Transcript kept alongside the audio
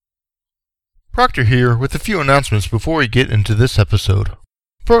Proctor here with a few announcements before we get into this episode.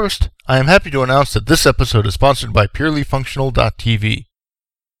 First, I am happy to announce that this episode is sponsored by PurelyFunctional.tv.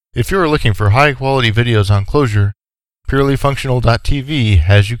 If you are looking for high-quality videos on Clojure, PurelyFunctional.tv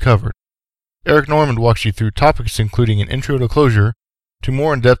has you covered. Eric Normand walks you through topics including an intro to Clojure, to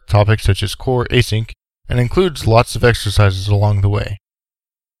more in-depth topics such as core async, and includes lots of exercises along the way.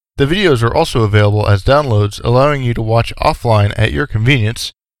 The videos are also available as downloads, allowing you to watch offline at your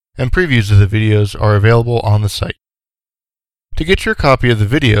convenience, and previews of the videos are available on the site. To get your copy of the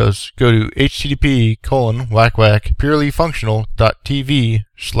videos, go to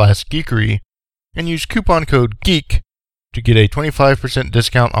http://purelyfunctional.tv/geekery and use coupon code GEEK to get a 25%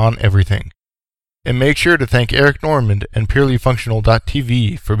 discount on everything. And make sure to thank Eric Normand and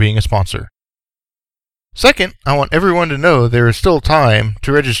purelyfunctional.tv for being a sponsor. Second, I want everyone to know there is still time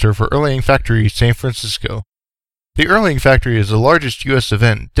to register for Erlang Factory San Francisco. The Erlang Factory is the largest U.S.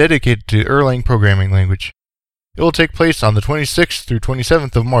 event dedicated to the Erlang programming language. It will take place on the 26th through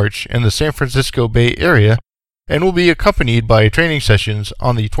 27th of March in the San Francisco Bay Area and will be accompanied by training sessions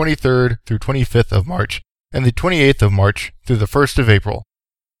on the 23rd through 25th of March and the 28th of March through the 1st of April.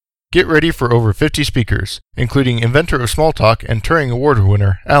 Get ready for over 50 speakers, including inventor of Smalltalk and Turing Award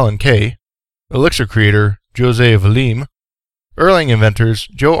winner Alan Kay, Elixir creator Jose Valim, Erlang inventors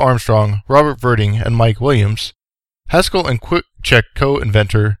Joe Armstrong, Robert Verding, and Mike Williams, Haskell and QuickCheck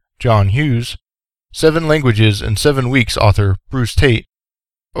co-inventor John Hughes, 7 Languages in 7 Weeks author Bruce Tate,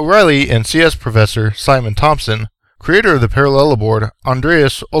 O'Reilly and CS professor Simon Thompson, creator of the Paralleloboard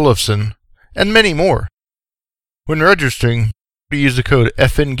Andreas Olofsson, and many more. When registering, use the code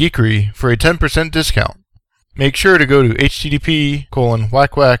FNGeekery for a 10% discount. Make sure to go to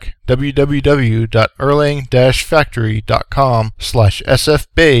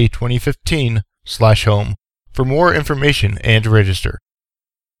http://www.erlang-factory.com/sfbay2015/home for more information and to register.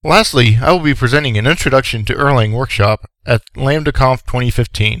 Lastly, I will be presenting an Introduction to Erlang workshop at LambdaConf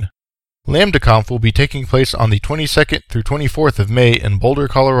 2015. LambdaConf will be taking place on the 22nd through 24th of May in Boulder,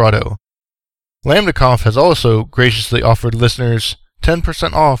 Colorado. LambdaConf has also graciously offered listeners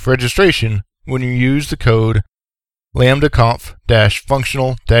 10% off registration when you use the code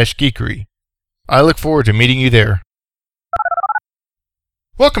lambdaconf-functional-geekery. I look forward to meeting you there.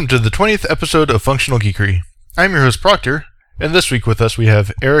 Welcome to the 20th episode of Functional Geekery. I'm your host Proctor, and this week with us we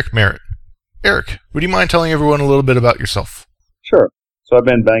have Eric Merritt. Eric, would you mind telling everyone a little bit about yourself? Sure. So I've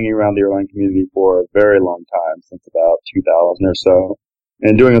been banging around the Erlang community for a very long time, since about 2000 or so,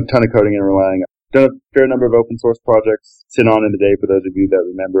 and doing a ton of coding in Erlang. Done a fair number of open source projects, Synon in the day for those of you that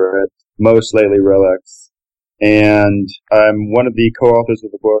remember it, most lately RelX. And I'm one of the co-authors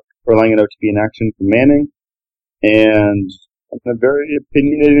of the book, Erlang and OTP in Action from Manning. And I'm a very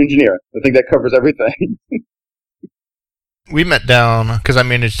opinionated engineer. I think that covers everything. We met down because I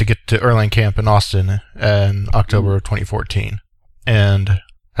managed to get to Erlang Camp in Austin in October of 2014. And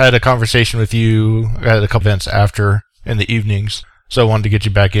had a conversation with you at a couple events after in the evenings. So I wanted to get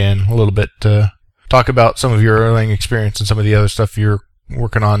you back in a little bit to talk about some of your Erlang experience and some of the other stuff you're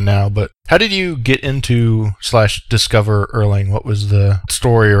working on now. But how did you get into / discover Erlang? What was the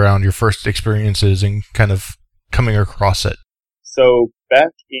story around your first experiences and kind of coming across it? So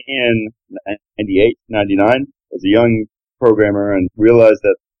back in 98, 99, I was a young programmer and realized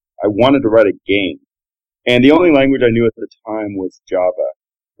that I wanted to write a game. And the only language I knew at the time was Java,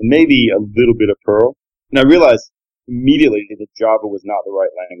 and maybe a little bit of Perl. And I realized immediately that Java was not the right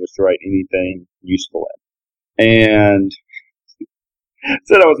language to write anything useful in. And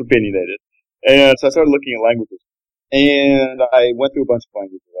said I was opinionated. And so I started looking at languages. And I went through a bunch of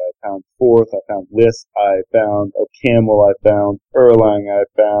languages. I found Forth, I found Lisp, I found OCaml, I found Erlang, I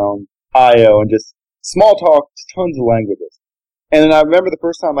found IO, and just Smalltalk, tons of languages. And then I remember the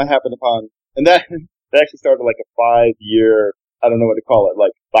first time I happened upon, and that actually started like a 5-year, I don't know what to call it,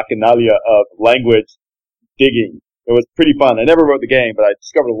 like bacchanalia of language digging. It was pretty fun. I never wrote the game, but I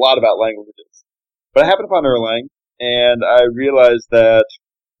discovered a lot about languages. But I happened upon Erlang, and I realized that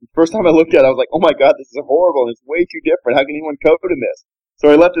the first time I looked at it, I was like, oh my god, this is horrible, and it's way too different. How can anyone code in this?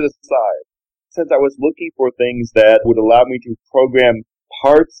 So I left it aside. Since I was looking for things that would allow me to program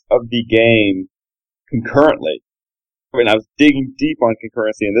parts of the game concurrently, I mean, I was digging deep on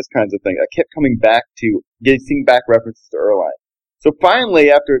concurrency and this kinds of thing. I kept coming back to seeing back references to Erlang. So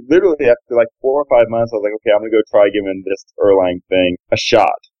finally, after like 4 or 5 months, I was like, okay, I'm going to go try giving this Erlang thing a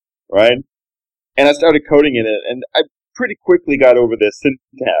shot, right? And I started coding in it, and I pretty quickly got over the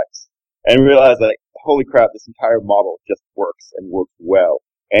syntax and realized that, holy crap, this entire model just works and works well.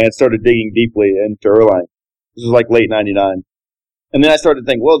 And started digging deeply into Erlang. This was like late 99. And then I started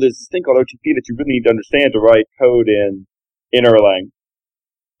thinking, well, there's this thing called OTP that you really need to understand to write code in Erlang.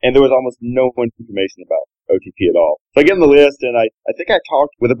 and there was almost no information about OTP at all. So I get on the list, and I think I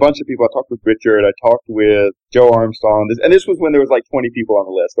talked with a bunch of people. I talked with Richard, I talked with Joe Armstrong, and this was when there was like 20 people on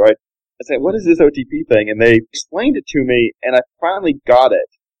the list, right? I said, what is this OTP thing? And they explained it to me, and I finally got it.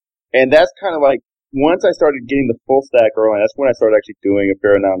 And that's kind of like, once I started getting the full stack Erlang, that's when I started actually doing a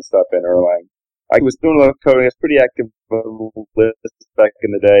fair amount of stuff in Erlang. I was doing a lot of coding. I was pretty active on the list back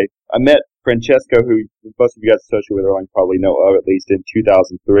in the day. I met Francesco, who most of you guys associated with Erlang probably know of, at least in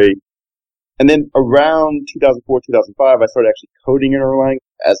 2003. And then around 2004, 2005, I started actually coding in Erlang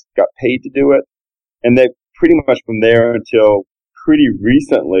as got paid to do it. And then pretty much from there until pretty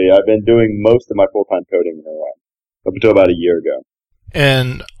recently, I've been doing most of my full-time coding in Erlang, up until about a year ago.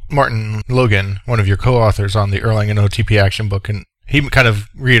 And Martin Logan, one of your co-authors on the Erlang and OTP Action Book, and he kind of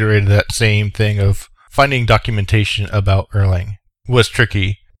reiterated that same thing of finding documentation about Erlang was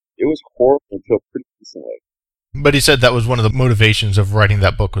tricky. It was horrible until pretty recently. But he said that was one of the motivations of writing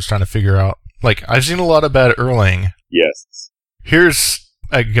that book, was trying to figure out, like, I've seen a lot about Erlang. Yes.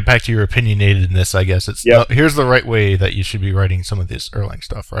 I get back to your opinionatedness, I guess. Here's the right way that you should be writing some of this Erlang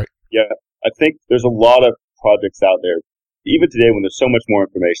stuff, right? Yeah. I think there's a lot of projects out there. Even today, when there's so much more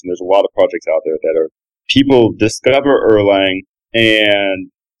information, there's a lot of projects out there that are people discover Erlang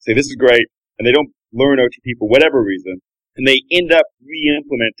and say, this is great, and they don't learn OTP for whatever reason, and they end up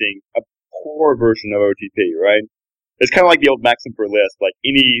re-implementing a poor version of OTP, right? It's kind of like the old maxim for Lisp, like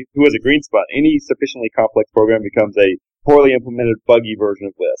who has a green spot, any sufficiently complex program becomes a poorly implemented, buggy version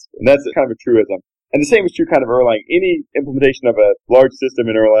of Lisp. And that's kind of a truism. And the same is true kind of Erlang. Any implementation of a large system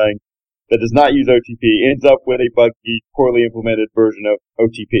in Erlang that does not use OTP ends up with a buggy, poorly implemented version of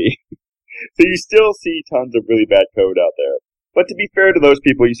OTP. So you still see tons of really bad code out there. But to be fair to those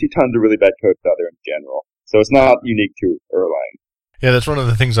people, you see tons of really bad code out there in general. So it's not unique to Erlang. Yeah, that's one of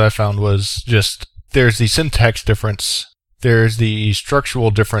the things I found was just there's the syntax difference, there's the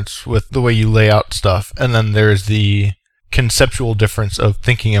structural difference with the way you lay out stuff, and then there's the conceptual difference of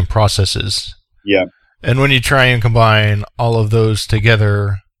thinking and processes. Yeah. And when you try and combine all of those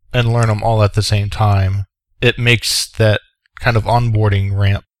together and learn them all at the same time, it makes that kind of onboarding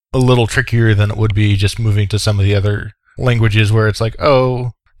ramp a little trickier than it would be just moving to some of the other languages where it's like,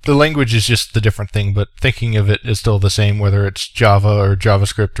 oh, the language is just the different thing, but thinking of it is still the same, whether it's Java or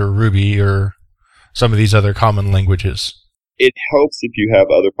JavaScript or Ruby or some of these other common languages. It helps if you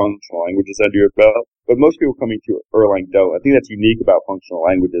have other functional languages under your belt, but most people coming to Erlang don't. I think that's unique about functional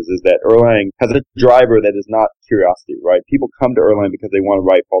languages is that Erlang has a driver that is not curiosity, right? People come to Erlang because they want to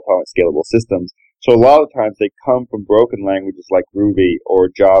write fault-tolerant scalable systems. So a lot of times they come from broken languages like Ruby or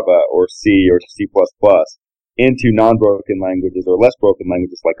Java or C or C++ into non-broken languages or less broken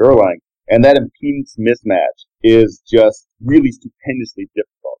languages like Erlang. And that impedance mismatch is just really stupendously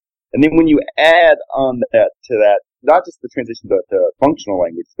difficult. And then when you add on to that, not just the transition to functional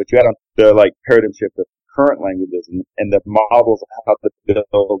languages, but you add on the paradigm shift of current languages and the models of how to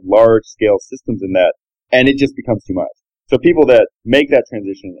build large-scale systems in that, and it just becomes too much. So people that make that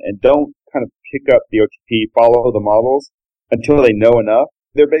transition and don't kind of pick up the OTP, follow the models until they know enough,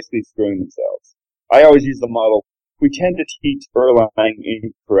 they're basically screwing themselves. I always use the model, we tend to teach Erlang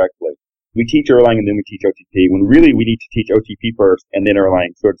incorrectly. We teach Erlang and then we teach OTP, when really we need to teach OTP first and then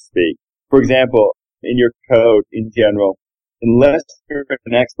Erlang, so to speak. For example, in your code in general, unless you're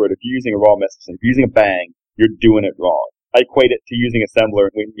an expert, if you're using a raw message, if you're using a bang, you're doing it wrong. I equate it to using assembler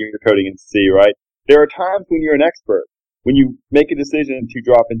when you're coding in C, right? There are times when you're an expert, when you make a decision to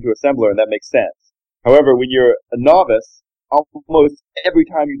drop into assembler, and that makes sense. However, when you're a novice, almost every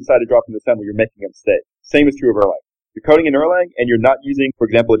time you decide to drop into assembler, you're making a mistake. Same is true of Erlang. You're coding in Erlang, and you're not using, for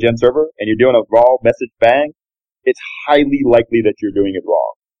example, a gen server, and you're doing a raw message bang, it's highly likely that you're doing it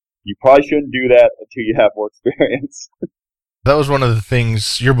wrong. You probably shouldn't do that until you have more experience. That was one of the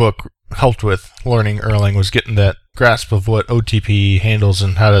things your book helped with learning Erlang, was getting that grasp of what OTP handles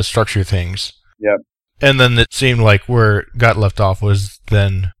and how to structure things. Yeah. And then it seemed like where it got left off was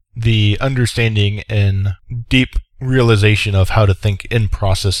then the understanding and deep realization of how to think in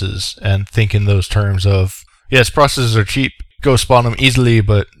processes and think in those terms of, yes, processes are cheap, go spawn them easily,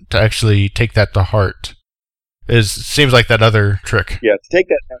 but to actually take that to heart seems like that other trick. Yeah, to take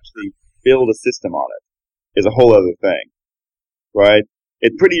that and actually build a system on it is a whole other thing, right?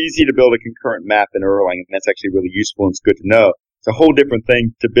 It's pretty easy to build a concurrent map in Erlang, and that's actually really useful and it's good to know. It's a whole different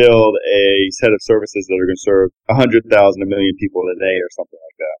thing to build a set of services that are going to serve 100,000, 1 million people a day or something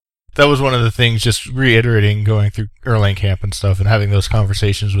like that. That was one of the things, just reiterating going through Erlang Camp and stuff and having those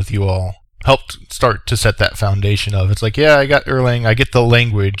conversations with you all helped start to set that foundation of, it's like, yeah, I got Erlang, I get the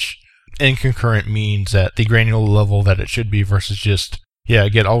language, and concurrent means at the granular level that it should be versus just, yeah, I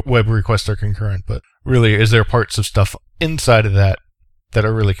get all web requests are concurrent, but really, is there parts of stuff inside of that that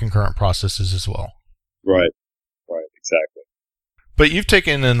are really concurrent processes as well. Right, exactly. But you've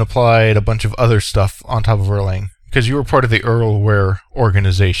taken and applied a bunch of other stuff on top of Erlang, because you were part of the Erlware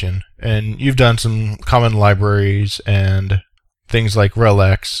organization, and you've done some common libraries and things like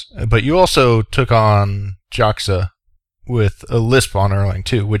RelX, but you also took on Joxa with a Lisp on Erlang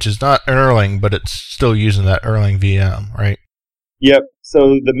too, which is not Erlang, but it's still using that Erlang VM, right? Yep.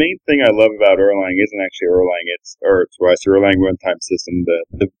 So the main thing I love about Erlang isn't actually Erlang, it's ERTS, right? So Erlang Runtime System,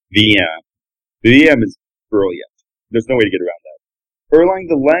 the VM. The VM is brilliant. There's no way to get around that. Erlang,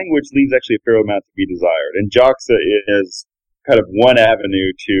 the language, leaves actually a fair amount to be desired, and Joxa is kind of one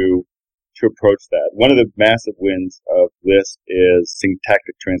avenue to approach that. One of the massive wins of Lisp is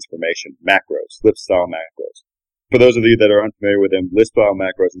syntactic transformation, macros, Lisp-style macros. For those of you that are unfamiliar with them, Lisp-style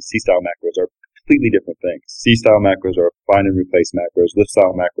macros and C-style macros are completely different things. C-style macros are find and replace macros.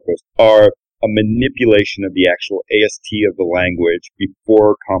 Lisp-style macros are a manipulation of the actual AST of the language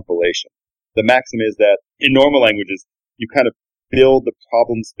before compilation. The maxim is that in normal languages, you kind of build the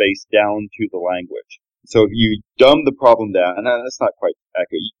problem space down to the language. So if you dumb the problem down, and that's not quite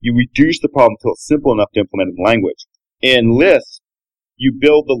accurate, you reduce the problem until it's simple enough to implement in language. In Lisp, you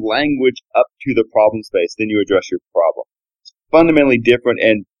build the language up to the problem space, then you address your problem. It's fundamentally different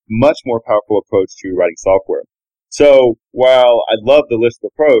and much more powerful approach to writing software. So while I love the Lisp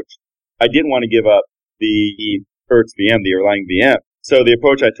approach, I didn't want to give up the ERTS VM, the Erlang VM. So the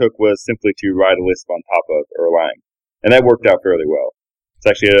approach I took was simply to write a Lisp on top of Erlang. And that worked out fairly well. It's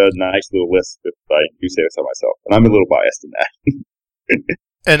actually a nice little Lisp, if I do say so myself. And I'm a little biased in that.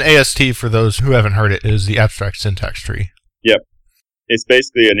 And AST, for those who haven't heard it, is the abstract syntax tree. Yep. It's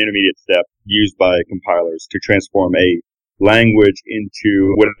basically an intermediate step used by compilers to transform a language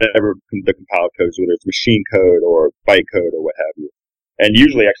into whatever the compiled code is, whether it's machine code or bytecode or what have you. And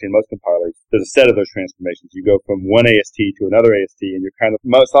usually, actually, in most compilers, there's a set of those transformations. You go from one AST to another AST, and you're kind of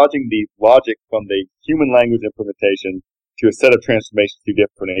massaging the logic from the human language implementation to a set of transformations to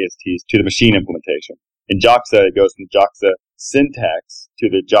different ASTs to the machine implementation. In Joxa, it goes from Joxa syntax to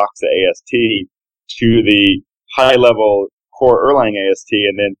the Joxa AST to the high-level core Erlang AST,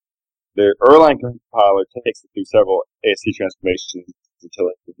 and then the Erlang compiler takes it through several AST transformations until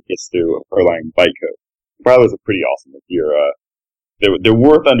it gets through Erlang bytecode. Compilers are pretty awesome if you're they're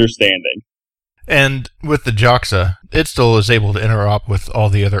worth understanding. And with the Joxa, it still is able to interop with all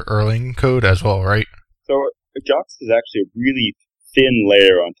the other Erlang code as well, right? So Joxa is actually a really thin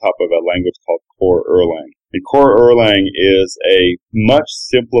layer on top of a language called Core Erlang. And Core Erlang is a much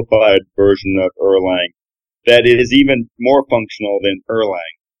simplified version of Erlang that is even more functional than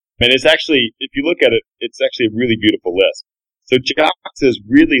Erlang. And it's actually, if you look at it, it's actually a really beautiful Lisp. So Joxa is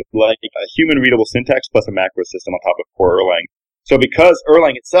really like a human-readable syntax plus a macro system on top of Core Erlang. So because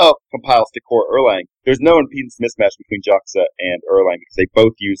Erlang itself compiles to Core Erlang, there's no impedance mismatch between Joxa and Erlang because they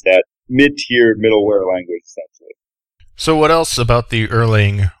both use that mid-tier middleware language, essentially. So what else about the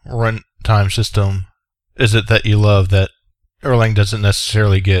Erlang runtime system is it that you love that Erlang doesn't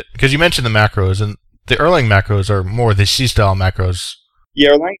necessarily get? Because you mentioned the macros, and the Erlang macros are more the C-style macros.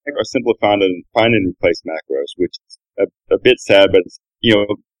 Yeah, Erlang are simply find and replace macros, which is a bit sad, but it's,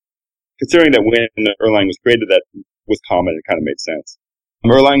 considering that when Erlang was created, that was common, it kind of made sense.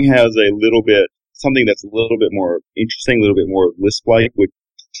 Erlang has something that's a little bit more interesting, a little bit more Lisp-like, which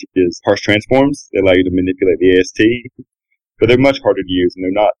is parse transforms. They allow you to manipulate the AST, but they're much harder to use, and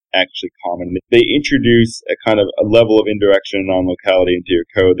they're not actually common. They introduce a kind of a level of indirection and non-locality into your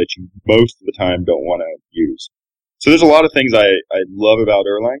code that you most of the time don't want to use. So there's a lot of things I love about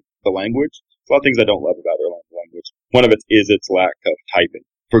Erlang, the language. There's a lot of things I don't love about Erlang, the language. One of it is its lack of typing.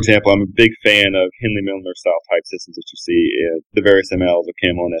 For example, I'm a big fan of Hindley-Milner style type systems that you see in the various MLs of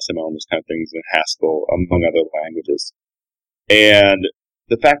Camel and SML and those kind of things in Haskell, among other languages. And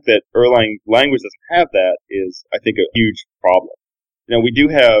the fact that Erlang language doesn't have that is, I think, a huge problem. We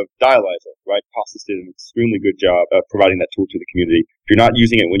do have Dialyzer, right? Costas did an extremely good job of providing that tool to the community. If you're not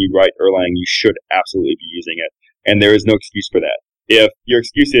using it when you write Erlang, you should absolutely be using it. And there is no excuse for that. If your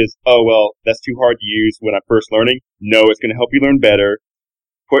excuse is, oh, well, that's too hard to use when I'm first learning, no, it's going to help you learn better.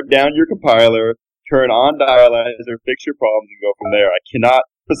 Put down your compiler, turn on Dialyzer, fix your problems, and go from there. I cannot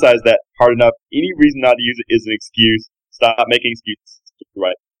emphasize that hard enough. Any reason not to use it is an excuse. Stop making excuses to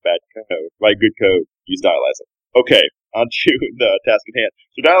write bad code. Write good code. Use Dialyzer. Okay, on to the task at hand.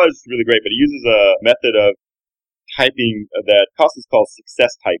 So Dialyzer is really great, but it uses a method of typing that Costas calls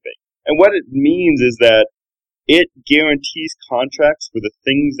success typing. And what it means is that it guarantees contracts for the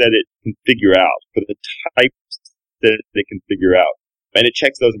things that it can figure out, for the types that it can figure out. And it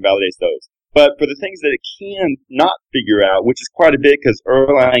checks those and validates those. But for the things that it can not figure out, which is quite a bit because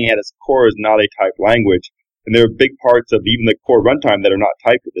Erlang at its core is not a typed language, And there are big parts of even the core runtime that are not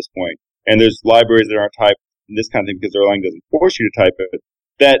typed at this point. And there's libraries that aren't typed and this kind of thing because Erlang doesn't force you to type it.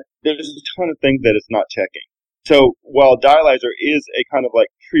 That there's a ton of things that it's not checking. So while Dialyzer is a kind of like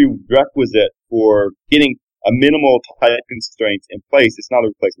prerequisite for getting a minimal type constraints in place, it's not a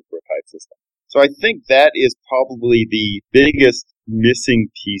replacement for a type system. So I think that is probably the biggest missing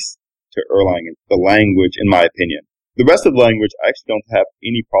piece to Erlang, the language, in my opinion. The rest of the language I actually don't have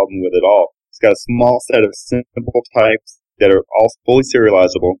any problem with at all. It's got a small set of simple types that are all fully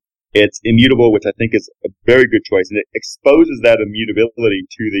serializable. It's immutable, which I think is a very good choice, and it exposes that immutability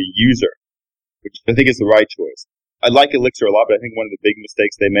to the user, which I think is the right choice. I like Elixir a lot, but I think one of the big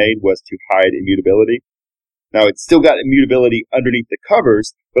mistakes they made was to hide immutability. Now, it's still got immutability underneath the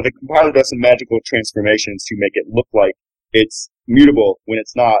covers, but the compiler does some magical transformations to make it look like it's mutable when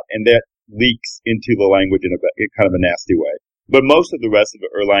it's not, and that leaks into the language in kind of a nasty way. But most of the rest of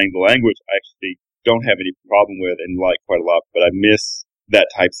Erlang, the language, I actually don't have any problem with and like quite a lot, but I miss that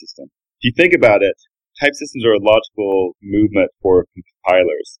type system. If you think about it, type systems are a logical movement for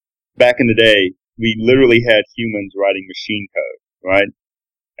compilers. Back in the day, we literally had humans writing machine code, right?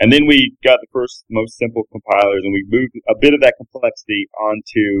 And then we got the first most simple compilers, and we moved a bit of that complexity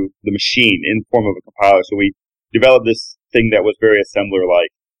onto the machine in the form of a compiler. So we developed this thing that was very assembler-like,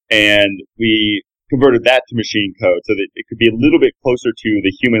 and we converted that to machine code so that it could be a little bit closer to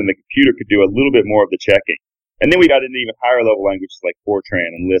the human, and the computer could do a little bit more of the checking. And then we got into even higher level languages like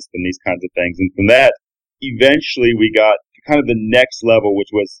Fortran and Lisp and these kinds of things. And from that, eventually we got to kind of the next level, which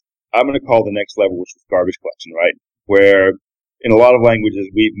was, I'm going to call the next level, which was garbage collection, right? Where in a lot of languages,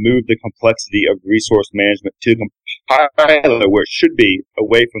 we've moved the complexity of resource management to the compiler where it should be,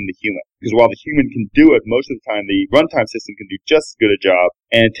 away from the human. Because while the human can do it, most of the time the runtime system can do just as good a job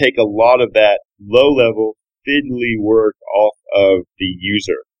and take a lot of that low-level, fiddly work off of the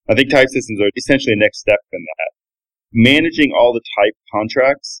user. I think type systems are essentially the next step in that. Managing all the type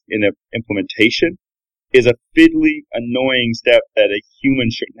contracts in an implementation is a fiddly, annoying step that a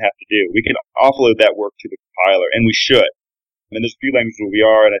human shouldn't have to do. We can offload that work to the compiler, and we should. And there's a few languages where we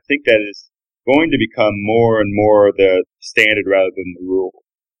are, and I think that is going to become more and more the standard rather than the rule.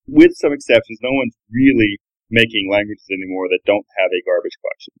 With some exceptions, no one's really making languages anymore that don't have a garbage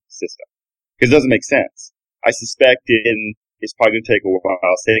collection system. Because it doesn't make sense. I suspect it's probably going to take a while.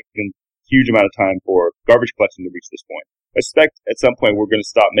 It's taken a huge amount of time for garbage collection to reach this point. I suspect at some point we're going to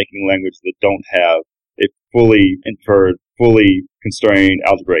stop making languages that don't have a fully inferred, fully constrained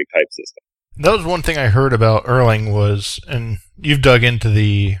algebraic type system. That was one thing I heard about Erlang was, and you've dug into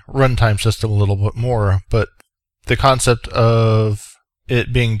the runtime system a little bit more, but the concept of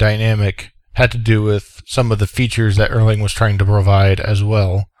it being dynamic had to do with some of the features that Erlang was trying to provide as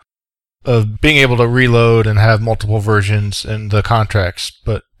well, of being able to reload and have multiple versions in the contracts.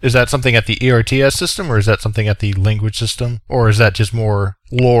 But is that something at the ERTS system, or is that something at the language system, or is that just more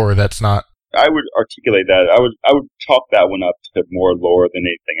lore that's not? I would articulate that. I would chalk that one up to more lore than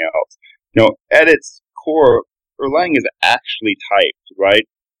anything else. At its core, Erlang is actually typed, right?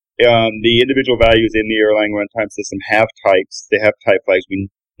 The individual values in the Erlang runtime system have types. They have type flags. We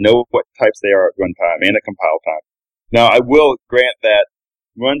know what types they are at runtime and at compile time. Now, I will grant that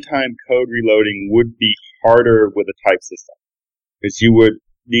runtime code reloading would be harder with a type system, because you would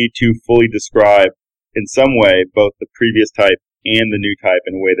need to fully describe in some way both the previous type and the new type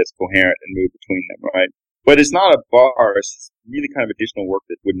in a way that's coherent and move between them, right? But it's not a bar. It's really kind of additional work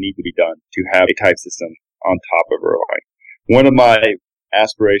that would need to be done to have a type system on top of Erlang. One of my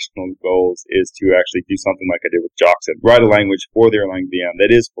aspirational goals is to actually do something like I did with Joxen, write a language for the Erlang VM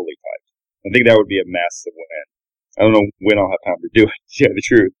that is fully typed. I think that would be a massive win. I don't know when I'll have time to do it, to tell the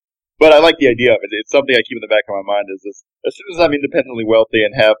truth. But I like the idea of it. It's something I keep in the back of my mind is this, as soon as I'm independently wealthy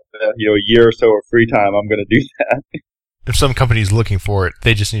and have a year or so of free time, I'm going to do that. If some company's looking for it,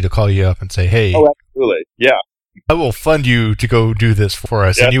 they just need to call you up and say, hey, oh, absolutely. Yeah. I will fund you to go do this for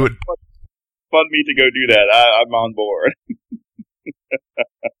us. Yeah, and you would fund me to go do that. I'm on board.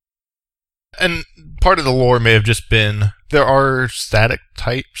 And part of the lore may have just been there are static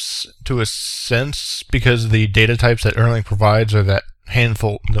types to a sense because the data types that Erlang provides are that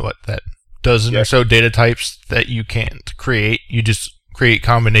handful, that dozen or so data types that you can't create. You just create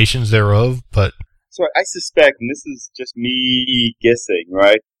combinations thereof, but... So I suspect, and this is just me guessing,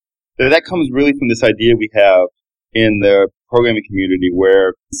 right, that comes really from this idea we have in the programming community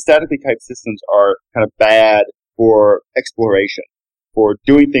where statically typed systems are kind of bad for exploration, for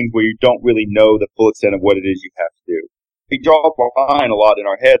doing things where you don't really know the full extent of what it is you have to do. We draw a line a lot in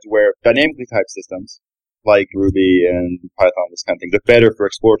our heads where dynamically typed systems, like Ruby and Python, this kind of thing, are better for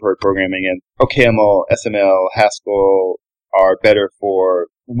exploratory programming, and OCaml, SML, Haskell are better for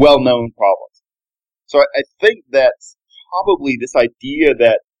well-known problems. So I think that's probably this idea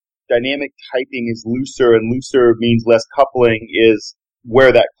that dynamic typing is looser and looser means less coupling is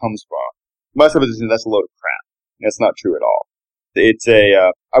where that comes from. Most of it is that's a load of crap. That's not true at all. It's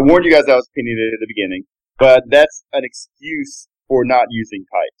I warned you guys I was opinionated at the beginning, but that's an excuse for not using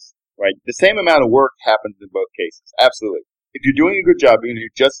types, right? The same amount of work happens in both cases. Absolutely. If you're doing a good job, you're going to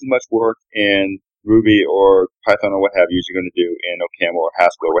do just as much work in Ruby or Python or what have you as you're going to do in OCaml or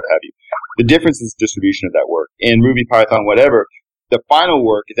Haskell or what have you. The difference is distribution of that work. In Ruby, Python, whatever, the final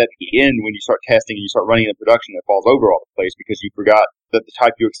work is at the end when you start testing and you start running in production that falls over all the place because you forgot that the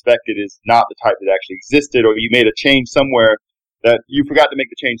type you expected is not the type that actually existed, or you made a change somewhere that you forgot to make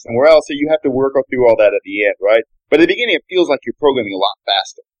the change somewhere else, so you have to work through all that at the end, right? But at the beginning, it feels like you're programming a lot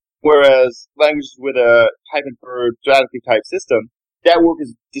faster. Whereas languages with a type-inferred, statically typed system, that work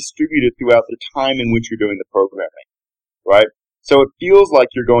is distributed throughout the time in which you're doing the programming, right? So it feels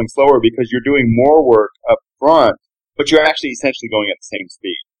like you're going slower because you're doing more work up front, but you're actually essentially going at the same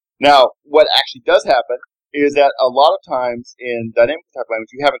speed. Now, what actually does happen is that a lot of times in dynamically typed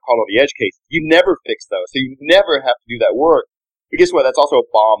language, you haven't called all the edge cases. You never fix those, so you never have to do that work. But guess what? That's also a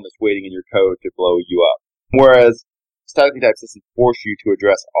bomb that's waiting in your code to blow you up. Whereas statically typed systems force you to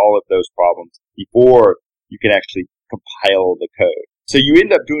address all of those problems before you can actually compile the code. So you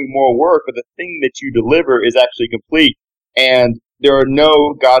end up doing more work, but the thing that you deliver is actually complete. And there are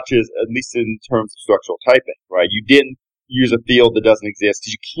no gotchas, at least in terms of structural typing, right? You didn't use a field that doesn't exist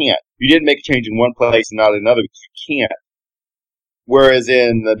because you can't. You didn't make a change in one place and not in another because you can't. Whereas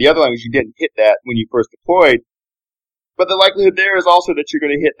in the other language, you didn't hit that when you first deployed. But the likelihood there is also that you're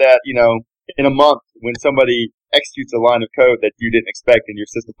going to hit that, in a month when somebody executes a line of code that you didn't expect and your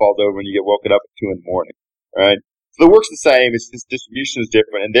system falls over and you get woken up at 2 in the morning, right? So the work's the same, it's just distribution is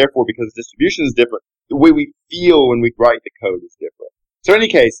different, and therefore because distribution is different, the way we feel when we write the code is different. So in any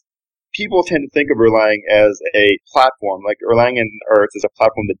case, people tend to think of Erlang as a platform, like Erlang and Erts is a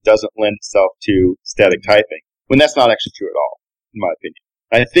platform that doesn't lend itself to static typing, when that's not actually true at all, in my opinion.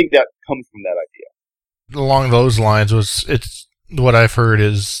 I think that comes from that idea. Along those lines, it's what I've heard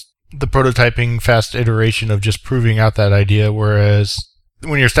is the prototyping fast iteration of just proving out that idea, whereas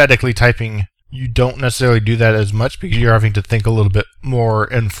when you're statically typing, you don't necessarily do that as much because you're having to think a little bit more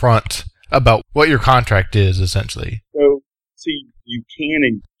in front about what your contract is, essentially. So you can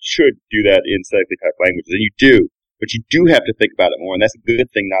and should do that in statically typed languages, and you do, but you do have to think about it more, and that's a good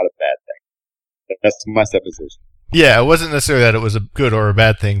thing, not a bad thing. That's my supposition. Yeah, it wasn't necessarily that it was a good or a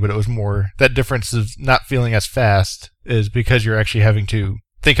bad thing, but it was more that difference of not feeling as fast is because you're actually having to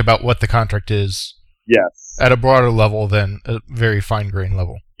think about what the contract is. Yes. At a broader level than a very fine-grained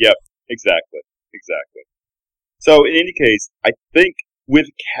level. Yep, exactly. So in any case, I think with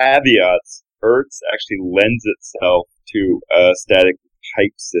caveats, Erts actually lends itself to a static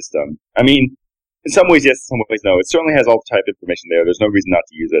type system. I mean, in some ways yes, in some ways no. It certainly has all the type information there. There's no reason not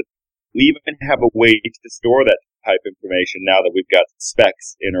to use it. We even have a way to store that type information now that we've got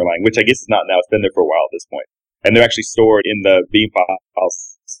specs in Erlang, which I guess is not now. It's been there for a while at this point. And they're actually stored in the Beam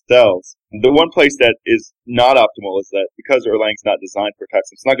files themselves. The one place that is not optimal is that because Erlang's not designed for types,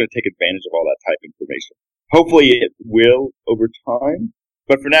 it's not going to take advantage of all that type information. Hopefully it will over time,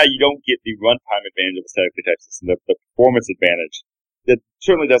 but for now you don't get the runtime advantage of a statically typed system, the performance advantage. That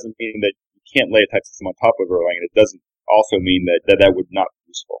certainly doesn't mean that you can't lay a type system on top of Erlang, and it doesn't also mean that would not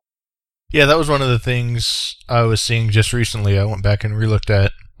be useful. Yeah, that was one of the things I was seeing just recently. I went back and relooked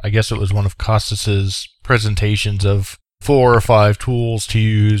at, I guess it was one of Costas's presentations of 4 or 5 tools to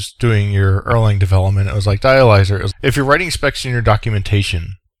use doing your Erlang development. It was like Dialyzer. If you're writing specs in your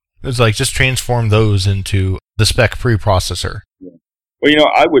documentation, it was like just transform those into the spec preprocessor. Yeah. Well,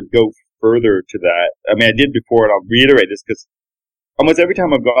 I would go further to that. I mean, I did before, and I'll reiterate this because almost every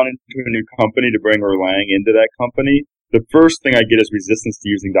time I've gone into a new company to bring Erlang into that company, the first thing I get is resistance to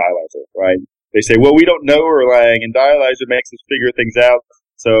using Dialyzer, right? They say, well, we don't know Erlang, and Dialyzer makes us figure things out,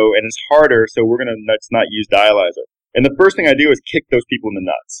 and it's harder, so we're going to not use Dialyzer. And the first thing I do is kick those people in the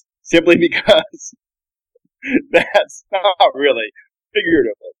nuts, simply because that's not really,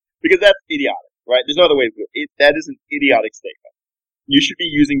 figuratively, because that's idiotic, right? There's no other way to do it. That is an idiotic statement. You should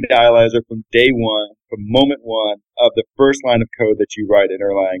be using Dialyzer from day one, from moment one of the first line of code that you write in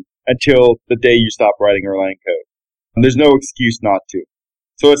Erlang until the day you stop writing Erlang code. And there's no excuse not to.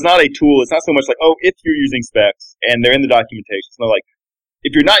 So it's not a tool. It's not so much like, oh, if you're using specs and they're in the documentation. It's not like,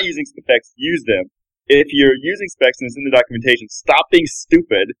 if you're not using specs, use them. If you're using specs and it's in the documentation, stop being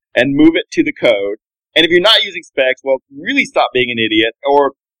stupid and move it to the code. And if you're not using specs, well, really stop being an idiot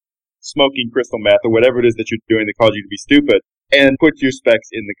or smoking crystal meth or whatever it is that you're doing that causes you to be stupid and put your specs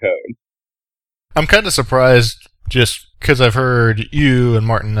in the code. I'm kind of surprised just because I've heard you and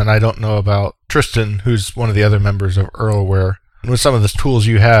Martin, and I don't know about Tristan, who's one of the other members of Earlware, and with some of the tools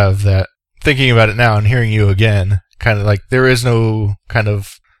you have, that thinking about it now and hearing you again, kind of like there is no kind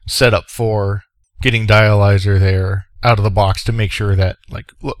of setup for getting Dialyzer there out of the box to make sure that,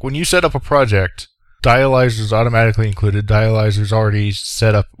 like, look, when you set up a project, Dialyzer's automatically included, Dialyzer's already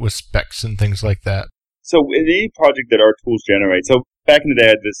set up with specs and things like that. So in any project that our tools generate, so back in the day I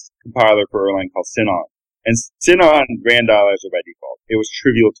had this compiler for Erlang called Synon. And Synon ran Dialyzer by default. It was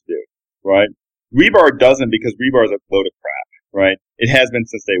trivial to do, right? Rebar doesn't, because Rebar is a load of crap, right? It has been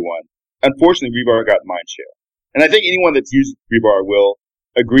since day one. Unfortunately, Rebar got mindshare. And I think anyone that's used Rebar will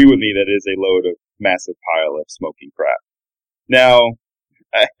agree with me that it is a load of massive pile of smoking crap. Now,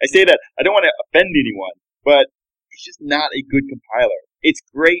 I say that, I don't want to offend anyone, but it's just not a good compiler. It's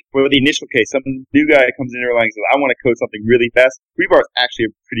great for the initial case. Some new guy comes in Erlang and says, I want to code something really fast. Rebar is actually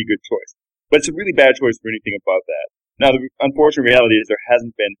a pretty good choice. But it's a really bad choice for anything above that. Now, the unfortunate reality is there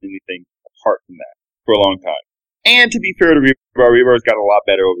hasn't been anything apart from that for a long time. And to be fair to Rebar, Rebar's got a lot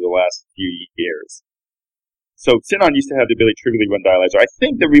better over the last few years. So Synon used to have the ability to trivially run Dialyzer. I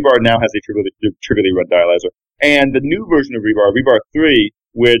think that Rebar now has a trivially run Dialyzer. And the new version of Rebar, Rebar 3,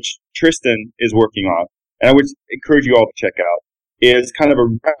 which Tristan is working on, and I would encourage you all to check out, is kind of a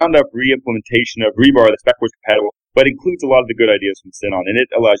round-up re-implementation of Rebar that's backwards compatible, but includes a lot of the good ideas from Synon, and it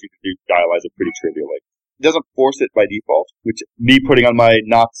allows you to do Dialyzer pretty trivially. It doesn't force it by default, which me putting on my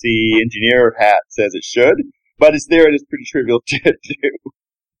Noxie engineer hat says it should, but it's there and it's pretty trivial to do.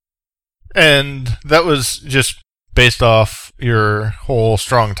 And that was just based off your whole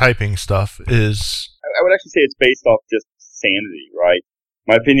strong typing stuff is... I would actually say it's based off just sanity, right?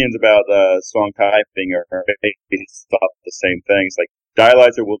 My opinions about strong typing are based off the same things. Like,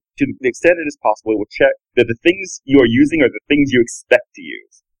 Dialyzer will, to the extent it is possible, it will check that the things you are using are the things you expect to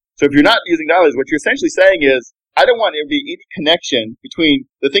use. So if you're not using Dialyzer, what you're essentially saying is, I don't want there to be any connection between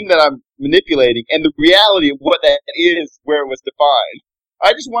the thing that I'm manipulating and the reality of what that is where it was defined.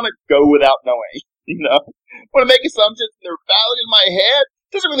 I just want to go without knowing, you know? I want to make assumptions, and they're valid in my head.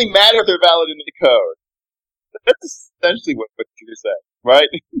 It doesn't really matter if they're valid in the code. That's essentially what you're saying, right?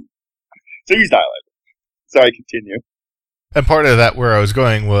 So use Dialyzer. Sorry, continue. And part of that where I was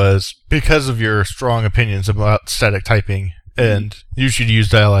going was because of your strong opinions about static typing, and you should use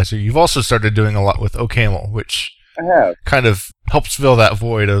Dialyzer, you've also started doing a lot with OCaml, which I have. Kind of helps fill that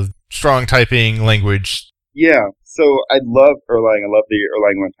void of strong typing language. Yeah, so I love Erlang. I love the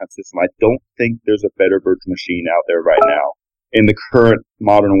Erlang runtime system. I don't think there's a better virtual machine out there right now in the current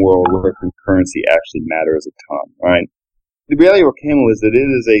modern world where concurrency actually matters a ton, right? The reality of OCaml is that it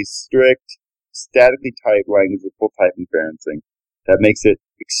is a strict, statically typed language with full type inferencing that makes it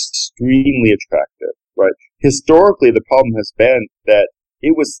extremely attractive, right? Historically, the problem has been that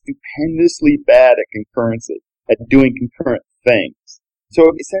it was stupendously bad at concurrency, at doing concurrent things. So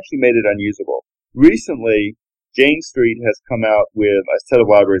it essentially made it unusable. Recently, Jane Street has come out with a set of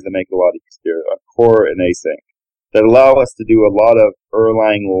libraries that make it a lot easier, Core and Async, that allow us to do a lot of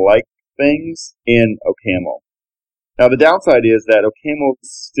Erlang-like things in OCaml. Now, the downside is that OCaml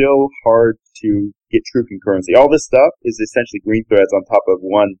is still hard to get true concurrency. All this stuff is essentially green threads on top of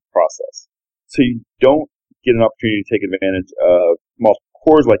one process. So you don't get an opportunity to take advantage of multiple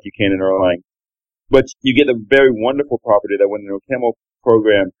cores like you can in Erlang. But you get a very wonderful property that when an OCaml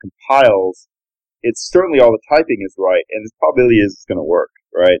program compiles, it's certainly all the typing is right, and the probability is it's going to work,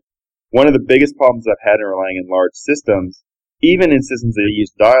 right? One of the biggest problems I've had in Erlang in large systems, even in systems that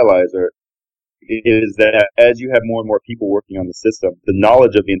use Dialyzer, is that as you have more and more people working on the system, the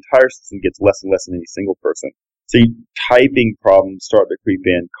knowledge of the entire system gets less and less in any single person. So typing problems start to creep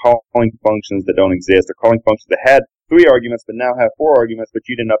in, calling functions that don't exist, or calling functions that had 3 arguments but now have 4 arguments, but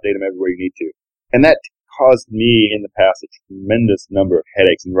you didn't update them everywhere you need to. And that caused me in the past a tremendous number of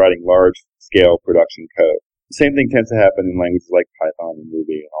headaches in writing large-scale production code. The same thing tends to happen in languages like Python and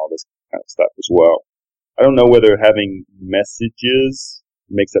Ruby and all this kind of stuff as well. I don't know whether having messages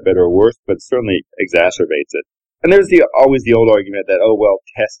makes that better or worse, but it certainly exacerbates it. And there's always the old argument that, oh, well,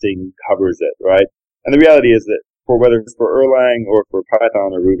 testing covers it, right? And the reality is that whether it's for Erlang or for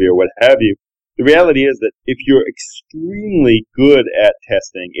Python or Ruby or what have you, the reality is that if you're extremely good at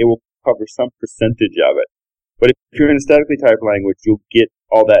testing, it will cover some percentage of it. But if you're in a statically typed language, you'll get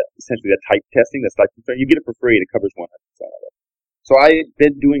all that, essentially that type testing, that's type concern. You get it for free and it covers 100% of it. So I've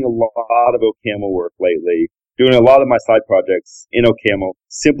been doing a lot of OCaml work lately, doing a lot of my side projects in OCaml,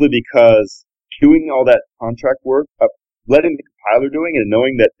 simply because doing all that contract work, letting the compiler doing it and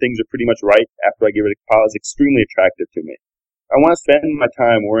knowing that things are pretty much right after I give it a compile is extremely attractive to me. I want to spend my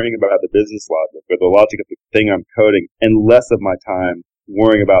time worrying about the business logic or the logic of the thing I'm coding and less of my time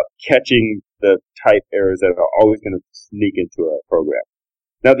worrying about catching the type errors that are always going to sneak into a program.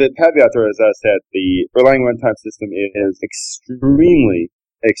 Now, the caveats are, as I said, the Erlang runtime system is extremely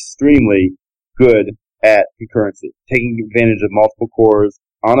good at concurrency, taking advantage of multiple cores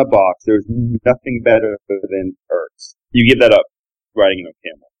on a box. There's nothing better than ERTs. You give that up writing in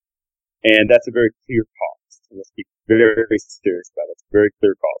OCaml. And that's a very clear cost. And let's be very, very serious about it. It's a very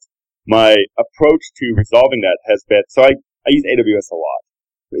clear cost. My approach to resolving that has been, so I use AWS a lot.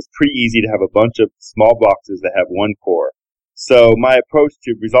 It's pretty easy to have a bunch of small boxes that have one core. So my approach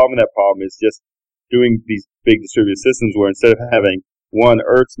to resolving that problem is just doing these big distributed systems where instead of having one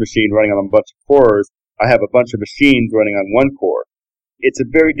ERTS machine running on a bunch of cores, I have a bunch of machines running on one core. It's a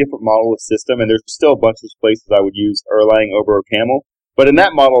very different model of system, and there's still a bunch of places I would use Erlang over OCaml. But in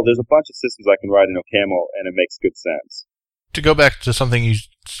that model, there's a bunch of systems I can write in OCaml, and it makes good sense. To go back to something you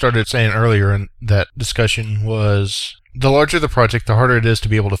started saying earlier in that discussion was, the larger the project, the harder it is to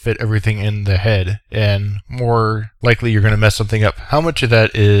be able to fit everything in the head, and more likely you're going to mess something up. How much of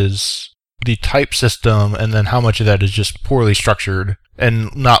that is the type system, and then how much of that is just poorly structured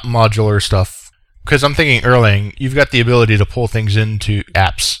and not modular stuff? Because I'm thinking Erlang, you've got the ability to pull things into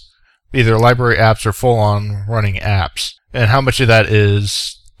apps, either library apps or full-on running apps. And how much of that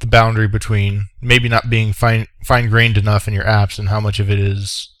is the boundary between maybe not being fine-grained enough in your apps, and how much of it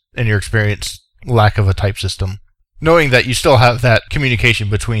is, in your experience, lack of a type system? Knowing that you still have that communication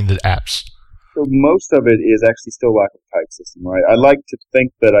between the apps. So most of it is actually still lack of type system, right? I like to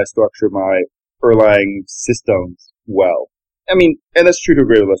think that I structure my Erlang systems well. I mean, and that's true to a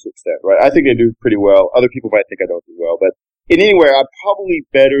greater or lesser extent, right? I think I do pretty well. Other people might think I don't do well, but in any way, I'm probably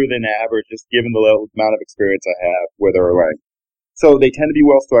better than average, just given the amount of experience I have with Erlang. So they tend to be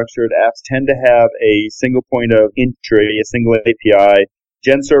well structured. Apps tend to have a single point of entry, a single API.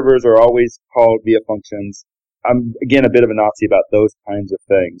 Gen servers are always called via functions. I'm, again, a bit of a Nazi about those kinds of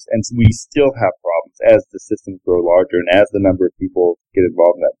things. And so we still have problems as the systems grow larger and as the number of people get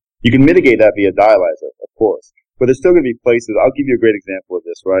involved in that. You can mitigate that via dialyzer, of course. But there's still going to be places. I'll give you a great example of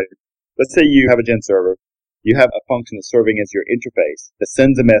this, right? Let's say you have a Gen server. You have a function that's serving as your interface that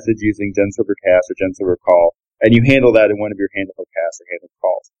sends a message using Gen server cast or Gen server call, and you handle that in one of your handle casts or handle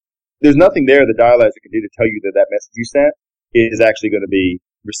calls. There's nothing there the dialyzer can do to tell you that that message you sent is actually going to be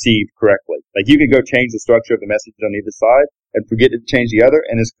received correctly. Like, you can go change the structure of the message on either side and forget to change the other,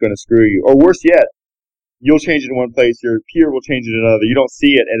 and it's going to screw you. Or worse yet, you'll change it in one place, your peer will change it in another, you don't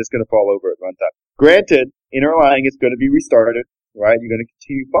see it, and it's going to fall over at runtime. Granted, in Erlang, it's going to be restarted, right? You're going to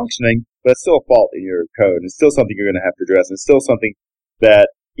continue functioning, but it's still a fault in your code. It's still something you're going to have to address. It's still something that,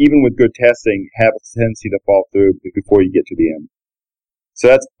 even with good testing, have a tendency to fall through before you get to the end. So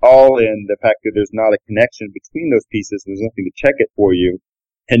that's all in the fact that there's not a connection between those pieces, and there's nothing to check it for you,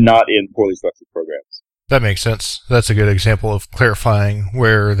 and not in poorly structured programs. That makes sense. That's a good example of clarifying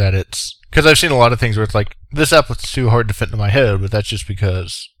where that it's... Because I've seen a lot of things where it's like, this applet's too hard to fit into my head, but that's just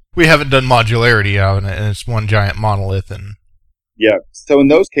because we haven't done modularity out in it, and it's one giant monolith. And yeah, so in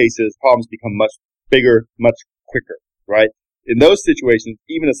those cases, problems become much bigger, much quicker, right? In those situations,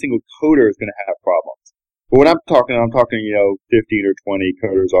 even a single coder is going to have problems. But when I'm talking, 15 or 20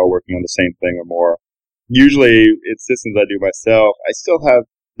 coders all working on the same thing or more. Usually, in systems I do myself, I still have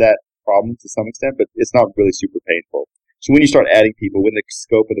that problem to some extent, but it's not really super painful. So when you start adding people, when the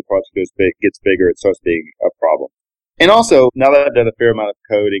scope of the project gets bigger, it starts being a problem. And also, now that I've done a fair amount of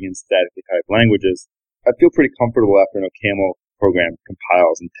coding in statically typed languages, I feel pretty comfortable after an OCaml program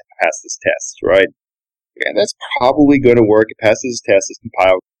compiles and passes tests, right? And that's probably going to work. It passes tests, it's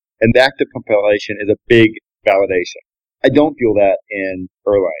compiled, and the active compilation is a big validation. I don't feel that in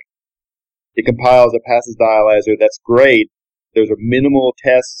Erlang. It compiles, it passes dialyzer, that's great. There's a minimal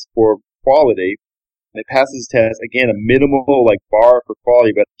tests for quality, and it passes tests, again, a minimal bar for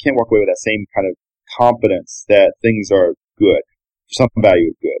quality, but you can't walk away with that same kind of confidence that things are good. Some value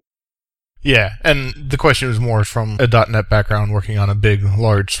is good. Yeah, and the question was more from a .NET background working on a big,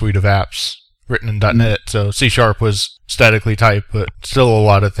 large suite of apps written in .NET. So C# was statically typed, but still a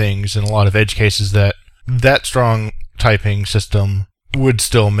lot of things and a lot of edge cases that strong typing system would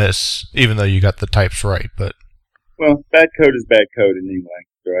still miss, even though you got the types right. But well, bad code is bad code in any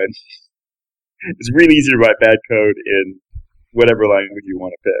language, right? It's really easy to write bad code in whatever language you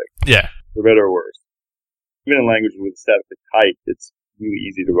want to pick. Yeah. For better or worse. Even in languages with statically typed, it's really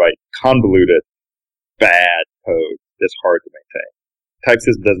easy to write convoluted, bad code that's hard to maintain. Type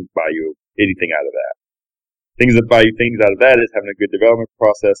system doesn't buy you anything out of that. Things that buy you things out of that is having a good development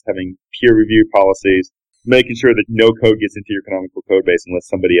process, having peer review policies, making sure that no code gets into your canonical code base unless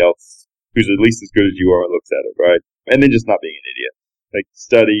somebody else who's at least as good as you are looks at it, right? And then just not being an idiot. Like,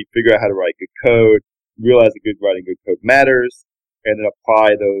 study, figure out how to write good code, realize that writing good code matters, and then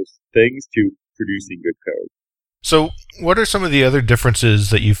apply those things to producing good code. So what are some of the other differences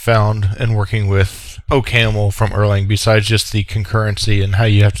that you've found in working with OCaml from Erlang besides just the concurrency and how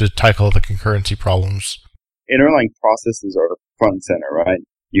you have to tackle the concurrency problems? In Erlang, processes are front and center, right?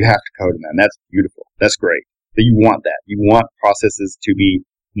 You have to code in them. That's beautiful. That's great. But you want that. You want processes to be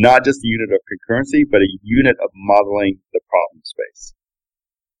not just a unit of concurrency, but a unit of modeling the problem space.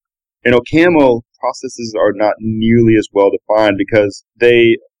 In OCaml, processes are not nearly as well defined because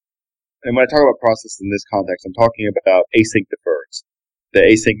and when I talk about processes in this context, I'm talking about async defers, the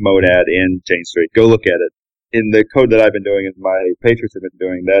async monad in JStreet. Go look at it. In the code that I've been doing and my patrons have been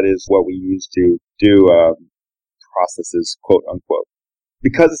doing, that is what we use to do processes, quote unquote.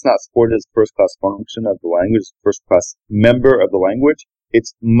 Because it's not supported as a first-class function of the language, first-class member of the language,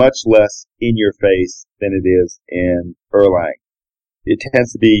 it's much less in your face than it is in Erlang. It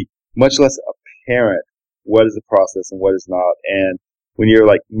tends to be much less apparent what is a process and what is not. And when you're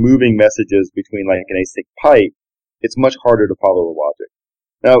like moving messages between like an async pipe, it's much harder to follow the logic.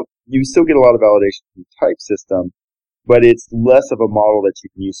 Now, you still get a lot of validation from the type system, but it's less of a model that you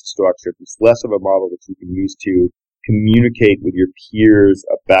can use to structure. It's less of a model that you can use to communicate with your peers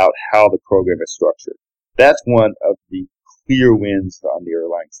about how the program is structured. That's one of the clear wins on the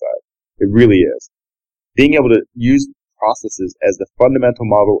Erlang side. It really is. Being able to use processes as the fundamental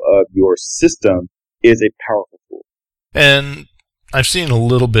model of your system is a powerful tool. And I've seen a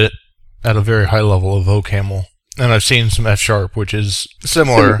little bit at a very high level of OCaml, and I've seen some F#, which is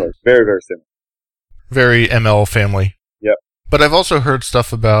similar. Very, very similar. Very ML family. Yep. But I've also heard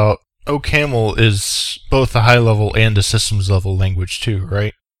stuff about OCaml is both a high-level and a systems-level language too,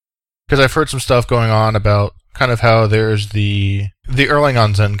 right? Because I've heard some stuff going on about kind of how there's the Erlang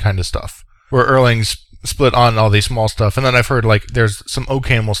on Zen kind of stuff, where Erlang's split on all these small stuff, and then I've heard like there's some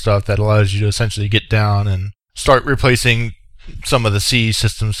OCaml stuff that allows you to essentially get down and start replacing some of the C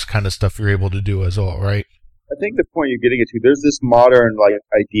systems kind of stuff you're able to do as well, right? I think the point you're getting into, there's this modern like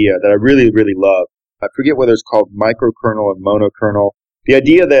idea that I really, really love. I forget whether it's called microkernel or monokernel. The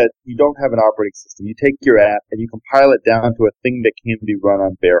idea that you don't have an operating system. You take your app and you compile it down to a thing that can be run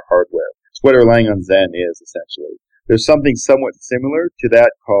on bare hardware. It's what Erlang on Zen is, essentially. There's something somewhat similar to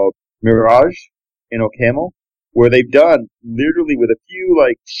that called Mirage in OCaml, where they've done, literally with a few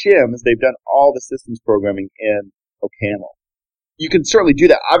like shims, they've done all the systems programming in OCaml. You can certainly do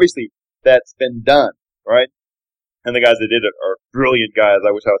that. Obviously, that's been done, right? And the guys that did it are brilliant guys.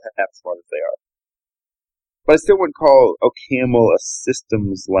 I wish I was half as smart as they are. But I still wouldn't call OCaml a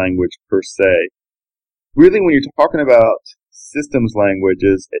systems language per se. Really, when you're talking about systems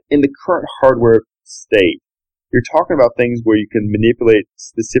languages, in the current hardware state, you're talking about things where you can manipulate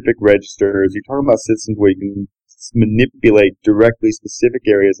specific registers. You're talking about systems where you can manipulate directly specific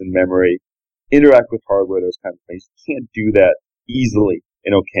areas in memory, interact with hardware, those kinds of things. You can't do that easily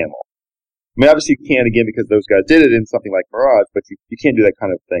in OCaml. I mean, obviously you can, again, because those guys did it in something like Mirage, but you can't do that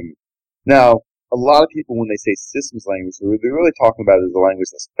kind of thing. Now, a lot of people, when they say systems language, what they're really talking about is a language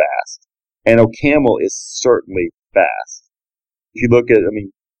that's fast. And OCaml is certainly fast. If you look at,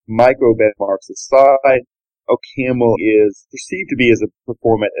 micro benchmarks aside, OCaml is perceived to be as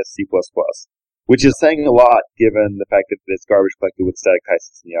performant as C++, which is saying a lot given the fact that it's garbage collected with static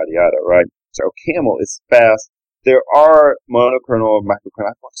types and yada yada, right? So OCaml is fast. There are monokernel or microkernel,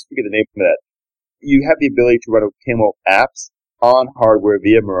 I forget the name of that. You have the ability to run OCaml apps on hardware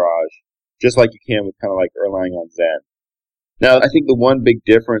via Mirage, just like you can with kind of like Erlang on Zen. Now, I think the one big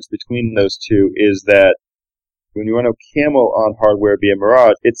difference between those two is that when you run OCaml on hardware via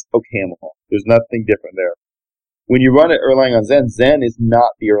Mirage, it's OCaml. There's nothing different there. When you run it Erlang on Zen, Zen is not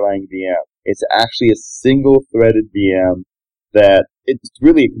the Erlang VM. It's actually a single-threaded VM that it's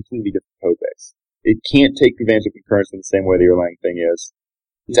really a completely different code base. It can't take advantage of concurrency in the same way the Erlang thing is.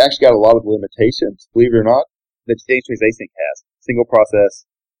 It's actually got a lot of limitations, believe it or not, that JStreet's async has. Single process,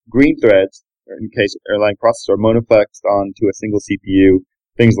 green threads, or in case of Erlang processor, monoplexed onto a single CPU,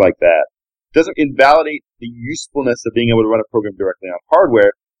 things like that. Doesn't invalidate the usefulness of being able to run a program directly on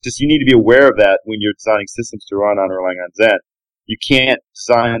hardware. Just you need to be aware of that when you're designing systems to run on Erlang on Zen. You can't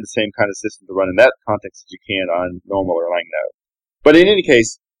design the same kind of system to run in that context as you can on normal Erlang node. But in any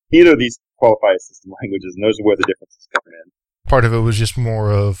case, neither of these qualify as system languages, and those are where the difference is coming in. Part of it was just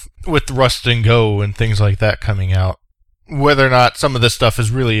more of, with Rust and Go and things like that coming out, whether or not some of this stuff is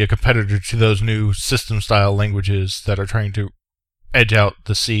really a competitor to those new system-style languages that are trying to edge out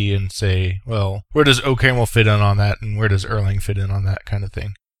the C and say, well, where does OCaml fit in on that, and where does Erlang fit in on that kind of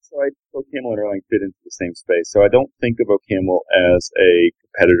thing? So OCaml and Erlang fit into the same space. So I don't think of OCaml as a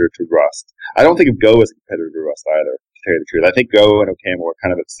competitor to Rust. I don't think of Go as a competitor to Rust either, to tell you the truth. I think Go and OCaml are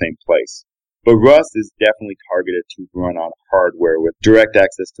kind of at the same place. But Rust is definitely targeted to run on hardware with direct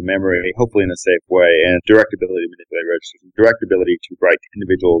access to memory, hopefully in a safe way, and direct ability to manipulate registers, and direct ability to write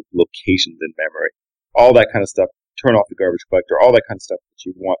individual locations in memory. All that kind of stuff, turn off the garbage collector, all that kind of stuff that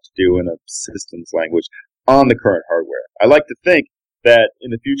you want to do in a systems language on the current hardware. I like to think that in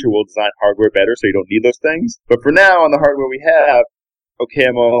the future we'll design hardware better so you don't need those things. But for now, on the hardware we have,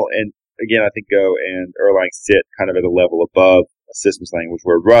 OCaml and, again, I think Go and Erlang sit kind of at a level above a systems language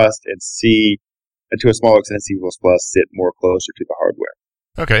where Rust and C, and to a smaller extent C++, sit more closer to the hardware.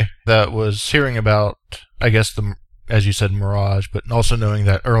 Okay, that was hearing about, I guess, as you said, Mirage, but also knowing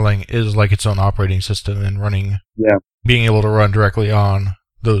that Erlang is like its own operating system and being able to run directly on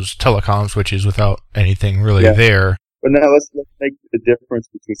those telecom switches without anything really there. But now let's make the difference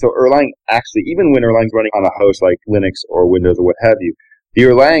between, so Erlang actually, even when Erlang's running on a host like Linux or Windows or what have you, the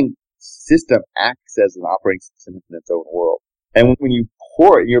Erlang system acts as an operating system in its own world. And when you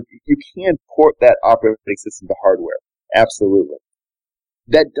port, you can port that operating system to hardware. Absolutely.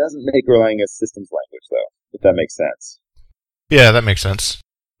 That doesn't make Erlang a systems language, though, if that makes sense. Yeah, that makes sense.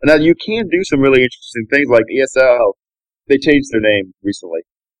 Now, you can do some really interesting things like ESL. They changed their name recently.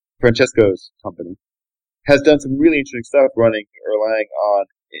 Francesco's company has done some really interesting stuff running Erlang on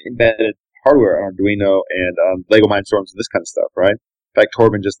embedded hardware on Arduino and on Lego Mindstorms and this kind of stuff, right? In fact,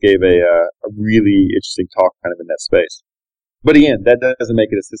 Torben just gave a really interesting talk kind of in that space. But again, that doesn't make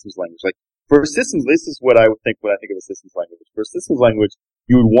it a systems language. Like, for systems, this is what I would think when I think of a systems language. For a systems language,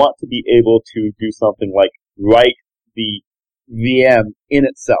 you would want to be able to do something like write the VM in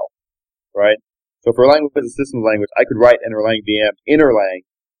itself, right? So for Erlang as a systems language, I could write an Erlang VM in Erlang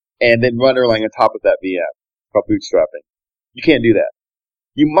and then run Erlang on top of that VM. It's called bootstrapping. You can't do that.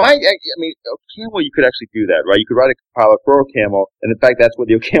 You might, OCaml, you could actually do that, right? You could write a compiler for OCaml, and in fact, that's what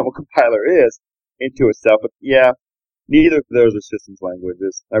the OCaml compiler is into itself. But yeah, neither of those are systems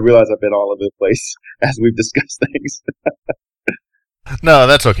languages. I realize I've been all over the place as we've discussed things. No,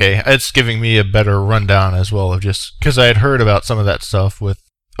 that's okay. It's giving me a better rundown as well of just because I had heard about some of that stuff with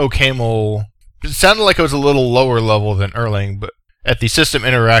OCaml. It sounded like it was a little lower level than Erlang, but at the system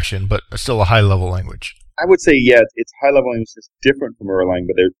interaction, but still a high level language. I would say, yeah, it's high level language. It's different from Erlang,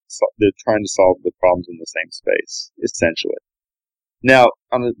 but they're trying to solve the problems in the same space, essentially. Now,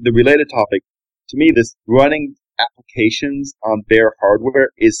 on the related topic, to me, this running applications on bare hardware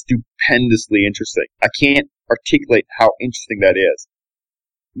is stupendously interesting. I can't articulate how interesting that is.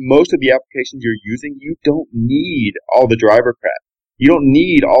 Most of the applications you're using, you don't need all the driver crap. You don't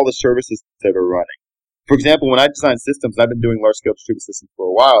need all the services that are running. For example, when I design systems, I've been doing large-scale distributed systems for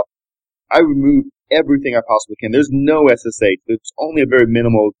a while, I remove everything I possibly can. There's no SSH. There's only a very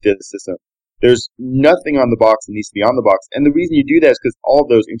minimal disk system. There's nothing on the box that needs to be on the box. And the reason you do that is because all of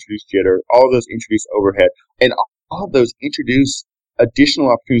those introduce jitter, all of those introduce overhead, and all of those introduce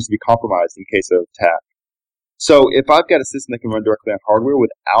additional opportunities to be compromised in case of attack. So if I've got a system that can run directly on hardware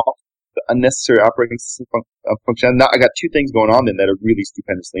without the unnecessary operating system function, now I got two things going on then that are really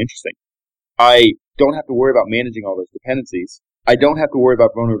stupendously interesting. I don't have to worry about managing all those dependencies. I don't have to worry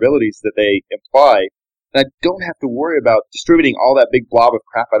about vulnerabilities that they imply. And I don't have to worry about distributing all that big blob of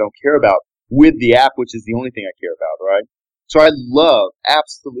crap I don't care about with the app, which is the only thing I care about, right? So I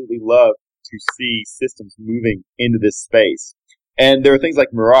absolutely love to see systems moving into this space. And there are things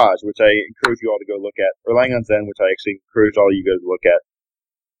like Mirage, which I encourage you all to go look at, or Erlang on Xen, which I actually encourage all you guys to look at.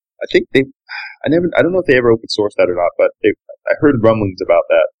 I think I don't know if they ever open sourced that or not, but I heard rumblings about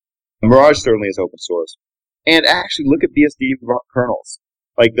that. Mirage certainly is open source. And actually look at BSD kernels.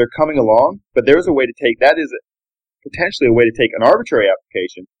 Like, they're coming along, but there's a way to take, that is potentially a way to take an arbitrary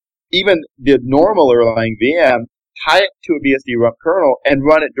application, even the normal Erlang VM, tie it to a BSD kernel, and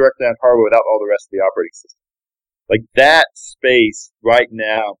run it directly on hardware without all the rest of the operating system. Like, that space right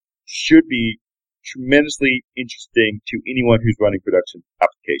now should be tremendously interesting to anyone who's running production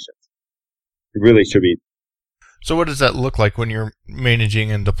applications. It really should be. So what does that look like when you're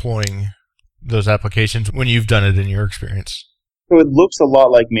managing and deploying those applications when you've done it in your experience? So it looks a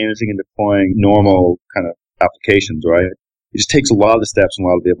lot like managing and deploying normal kind of applications, right? It just takes a lot of the steps and a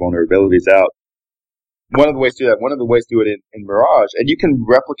lot of the vulnerabilities out. One of the ways to do that, one of the ways to do it in Mirage, and you can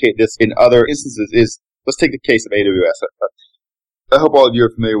replicate this in other instances, is, let's take the case of AWS. I hope all of you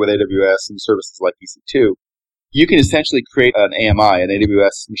are familiar with AWS and services like EC2. You can essentially create an AMI, an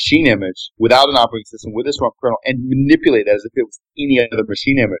AWS machine image, without an operating system, with this RUMP kernel, and manipulate it as if it was any other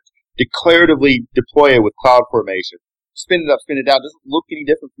machine image. Declaratively deploy it with CloudFormation. Spin it up, spin it down. It doesn't look any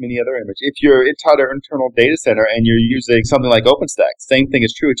different from any other image. If you're inside our internal data center and you're using something like OpenStack, same thing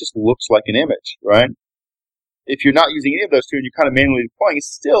is true. It just looks like an image, right? If you're not using any of those two and you're kind of manually deploying,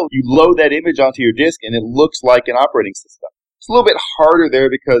 it's still, you load that image onto your disk and it looks like an operating system. It's a little bit harder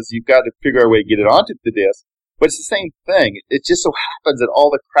there because you've got to figure out a way to get it onto the disk, but it's the same thing. It just so happens that all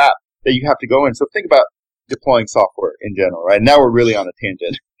the crap that you have to go in. So think about deploying software in general, right? Now we're really on a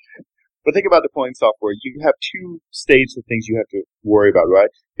tangent. But think about deploying software. You have two stages of things you have to worry about, right?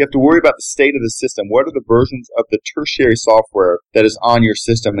 You have to worry about the state of the system. What are the versions of the tertiary software that is on your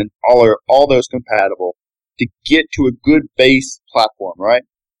system, and are all those compatible to get to a good base platform, right?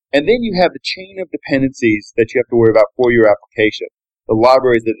 And then you have the chain of dependencies that you have to worry about for your application, the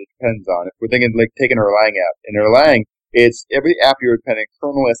libraries that it depends on. If we're thinking like taking an Erlang app, in Erlang, it's every app you're depending,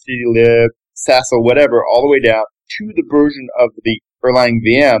 kernel, stdlib, Sassel, whatever, all the way down to the version of the Erlang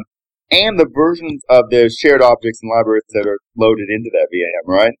VM and the versions of the shared objects and libraries that are loaded into that VM,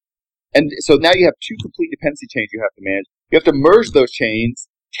 right? And so now you have two complete dependency chains you have to manage. You have to merge those chains,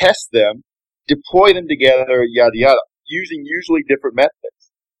 test them, deploy them together, yada, yada, using usually different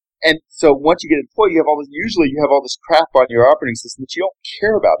methods. And so once you get it deployed, you have all this crap on your operating system that you don't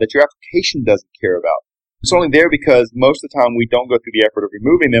care about, that your application doesn't care about. It's only there because most of the time we don't go through the effort of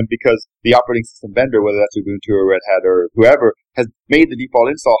removing them because the operating system vendor, whether that's Ubuntu or Red Hat or whoever, has made the default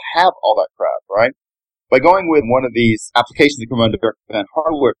install have all that crap, right? By going with one of these applications that come under Direct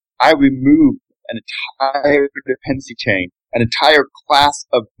hardware, I remove an entire dependency chain, an entire class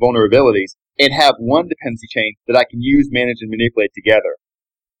of vulnerabilities, and have one dependency chain that I can use, manage, and manipulate together.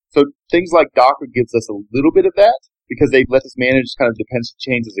 So things like Docker gives us a little bit of that because they let us manage kind of dependency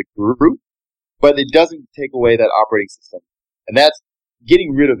chains as a group, but it doesn't take away that operating system. And that's,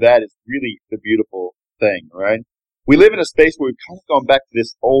 getting rid of that is really the beautiful thing, right? We live in a space where we've kind of gone back to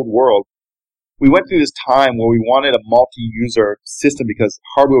this old world. We went through this time where we wanted a multi-user system because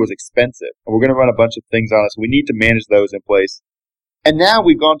hardware was expensive, and we're going to run a bunch of things on it, so we need to manage those in place. And now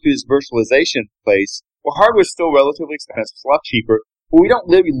we've gone through this virtualization place where hardware is still relatively expensive, it's a lot cheaper, but we don't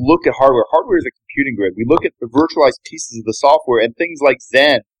really look at hardware. Hardware is a computing grid. We look at the virtualized pieces of the software, and things like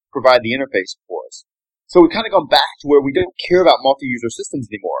Xen provide the interface for us. So we've kind of gone back to where we don't care about multi-user systems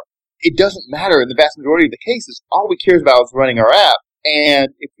anymore. It doesn't matter in the vast majority of the cases. All we care about is running our app. And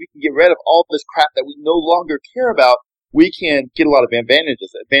if we can get rid of all this crap that we no longer care about, we can get a lot of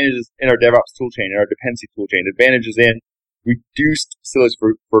advantages. Advantages in our DevOps toolchain, in our dependency toolchain, advantages in reduced facilities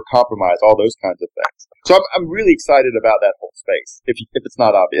for compromise, all those kinds of things. So I'm really excited about that whole space, if it's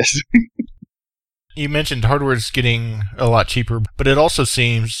not obvious. You mentioned hardware is getting a lot cheaper, but it also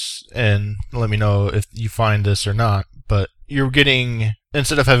seems, and let me know if you find this or not, but you're getting,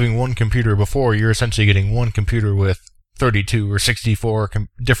 instead of having one computer before, you're essentially getting one computer with 32 or 64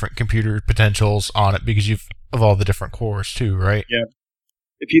 different computer potentials on it because of all the different cores too, right? Yeah.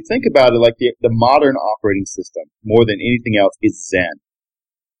 If you think about it, like the modern operating system, more than anything else, is Xen.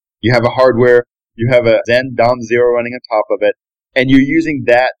 You have a hardware, you have a Xen DOM 0 running on top of it, and you're using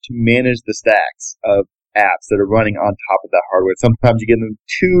that to manage the stacks of apps that are running on top of that hardware. Sometimes you give them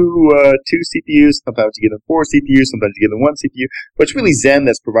two CPUs, sometimes you give them 4 CPUs, sometimes you give them 1 CPU, but it's really Xen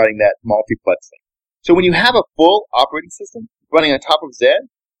that's providing that multiplexing. So when you have a full operating system running on top of Xen,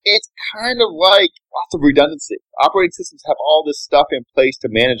 it's kind of like lots of redundancy. Operating systems have all this stuff in place to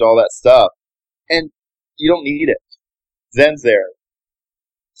manage all that stuff, and you don't need it. Xen's there.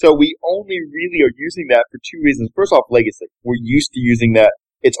 So we only really are using that for two reasons. First off, legacy. We're used to using that.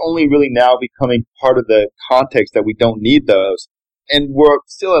 It's only really now becoming part of the context that we don't need those. And we're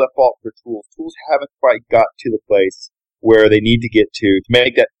still at a fault for tools. Tools haven't quite got to the place where they need to get to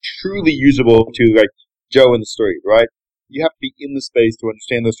make that truly usable to, like, Joe in the street, right? You have to be in the space to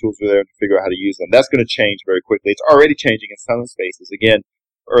understand those tools are there and to figure out how to use them. That's going to change very quickly. It's already changing in some spaces. Again,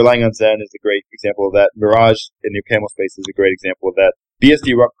 Erlang on Xen is a great example of that. Mirage in the Camel space is a great example of that.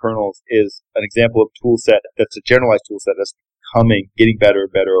 BSD Rupt kernels is an example of a tool set that's a generalized tool set that's getting better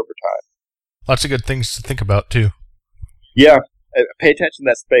and better over time. Lots of good things to think about, too. Yeah. Pay attention to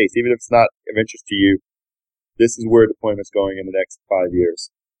that space, even if it's not of interest to you. This is where deployment's going in the next 5 years.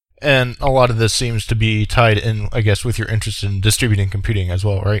 And a lot of this seems to be tied in, I guess, with your interest in distributed computing as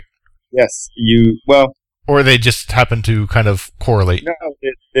well, right? Yes. Or they just happen to kind of correlate. No,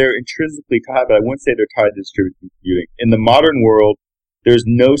 they're intrinsically tied, but I wouldn't say they're tied to distributed computing. In the modern world, there's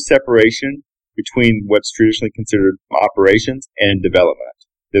no separation between what's traditionally considered operations and development.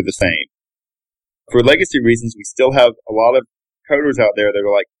 They're the same. For legacy reasons, we still have a lot of coders out there that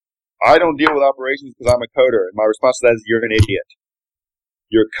are like, I don't deal with operations because I'm a coder. And my response to that is, you're an idiot.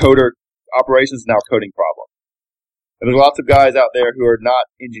 You're a coder. Operations is now a coding problem. And there's lots of guys out there who are not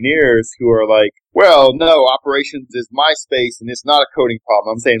engineers who are like, well, no, operations is my space and it's not a coding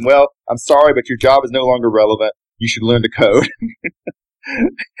problem. I'm saying, well, I'm sorry, but your job is no longer relevant. You should learn to code.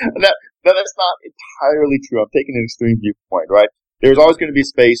 That's not entirely true. I'm taking an extreme viewpoint, right? There's always going to be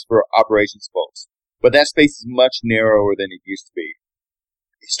space for operations folks. but that space is much narrower than it used to be.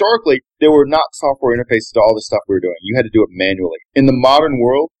 Historically, there were not software interfaces to all the stuff we were doing. You had to do it manually. In the modern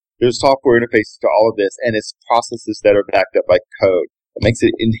world, there's software interfaces to all of this, and it's processes that are backed up by code. It makes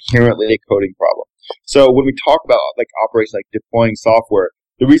it inherently a coding problem. So when we talk about like operations, like deploying software,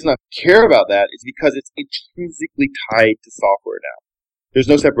 the reason I care about that is because it's intrinsically tied to software now. There's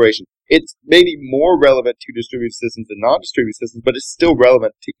no separation. It's maybe more relevant to distributed systems than non-distributed systems, but it's still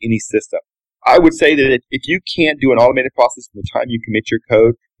relevant to any system. I would say that if you can't do an automated process from the time you commit your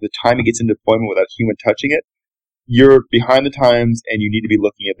code to the time it gets into deployment without a human touching it, you're behind the times, and you need to be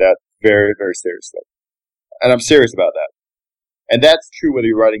looking at that very, very seriously. And I'm serious about that. And that's true whether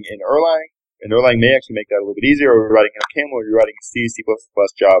you're writing in Erlang, and Erlang may actually make that a little bit easier, or you're writing in OCaml, or you're writing in C, C++,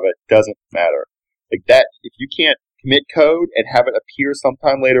 Java. It doesn't matter. Like that, if you can't commit code and have it appear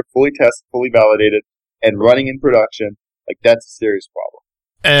sometime later, fully tested, fully validated, and running in production, like that's a serious problem.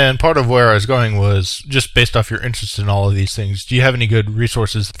 And part of where I was going was just based off your interest in all of these things. Do you have any good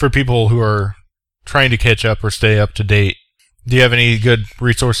resources for people who are trying to catch up or stay up to date? Do you have any good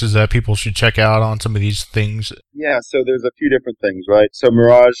resources that people should check out on some of these things? Yeah, so there's a few different things, right? So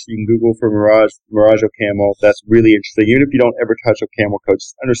Mirage, you can Google for Mirage OCaml. That's really interesting. Even if you don't ever touch OCaml code,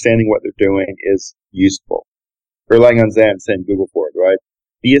 just understanding what they're doing is useful. Erlang on Xen, same Google for it, right?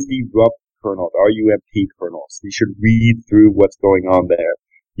 BSD RUMP kernel, RUMP kernels. You should read through what's going on there.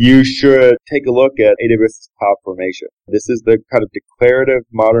 You should take a look at AWS CloudFormation. This is the kind of declarative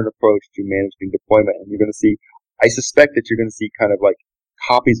modern approach to managing deployment, and you're going to see, I suspect that you're going to see kind of like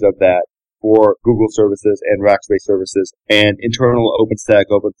copies of that for Google services and Rackspace services and internal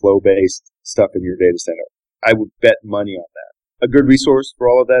OpenStack, OpenFlow-based stuff in your data center. I would bet money on that. A good resource for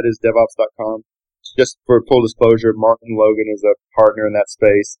all of that is DevOps.com. Just for full disclosure, Martin Logan is a partner in that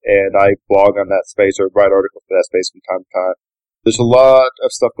space, and I blog on that space or write articles for that space from time to time. There's a lot of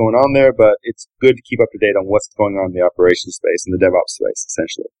stuff going on there, but it's good to keep up to date on what's going on in the operations space and the DevOps space,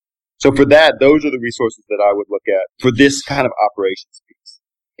 essentially. So for that, those are the resources that I would look at for this kind of operations piece.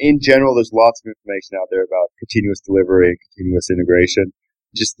 In general, there's lots of information out there about continuous delivery and continuous integration.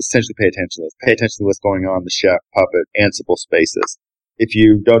 Just essentially pay attention to this. Pay attention to what's going on in the Chef, Puppet, Ansible spaces. If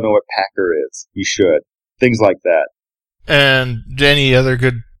you don't know what Packer is, you should. Things like that. And any other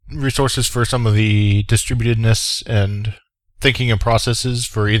good resources for some of the distributedness and thinking of processes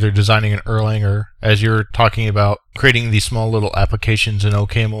for either designing an Erlang or, as you're talking about, creating these small little applications in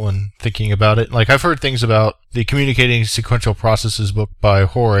OCaml and thinking about it? Like, I've heard things about the Communicating Sequential Processes book by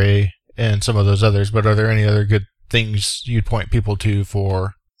Jorge and some of those others, but are there any other good things you'd point people to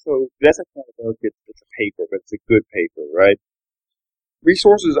for? So that's a kind of book. It's a paper, but it's a good paper, right?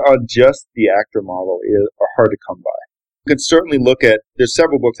 Resources on just the actor model are hard to come by. You can certainly look at, there's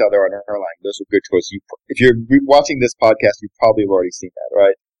several books out there on Erlang. Those are good choices. If you're watching this podcast, you probably have already seen that,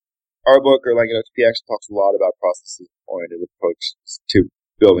 right? Our book, Erlang and OTP, actually talks a lot about processes-oriented approaches to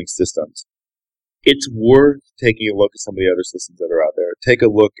building systems. It's worth taking a look at some of the other systems that are out there. Take a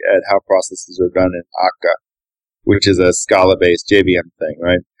look at how processes are done in Akka, which is a Scala-based JVM thing,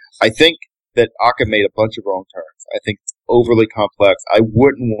 right? I think that Akka made a bunch of wrong turns. I think it's overly complex. I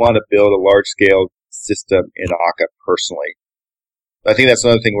wouldn't want to build a large-scale system in Akka personally. I think that's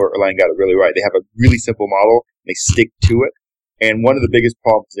another thing where Erlang got it really right. They have a really simple model. They stick to it. And one of the biggest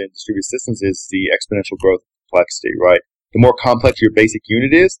problems in distributed systems is the exponential growth of complexity, right? The more complex your basic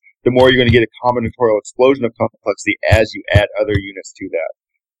unit is, the more you're going to get a combinatorial explosion of complexity as you add other units to that.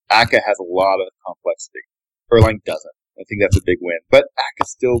 Akka has a lot of complexity. Erlang doesn't. I think that's a big win. But Akka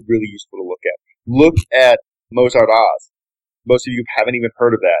is still really useful to look at. Look at Mozart Oz. Most of you haven't even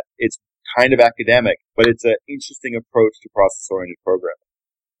heard of that. It's kind of academic, but it's an interesting approach to process-oriented programming.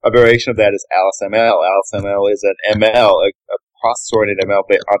 A variation of that is AliceML. AliceML is an ML, a process-oriented ML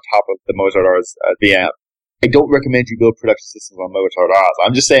on top of the Mozart Oz VM. I don't recommend you build production systems on Mozart Oz.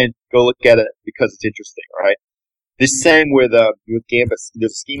 I'm just saying go look at it because it's interesting, right? The same with Gambit.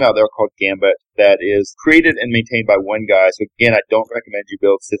 There's a scheme out there called Gambit that is created and maintained by one guy. So again, I don't recommend you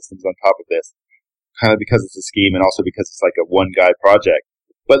build systems on top of this, kind of because it's a scheme and also because it's like a one-guy project.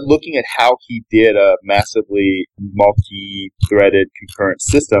 But looking at how he did a massively multi-threaded concurrent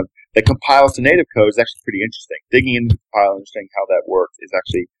system that compiles to native code is actually pretty interesting. Digging into the compile and understanding how that works is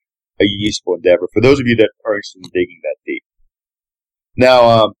actually a useful endeavor for those of you that are interested in digging that deep.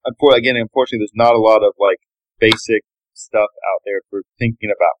 Now, unfortunately, there's not a lot of like basic stuff out there for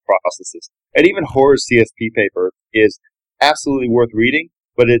thinking about processes. And even Jorge's CSP paper is absolutely worth reading,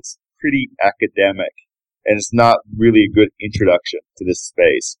 but it's pretty academic. And it's not really a good introduction to this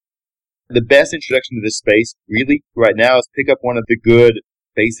space. The best introduction to this space, really, right now, is pick up one of the good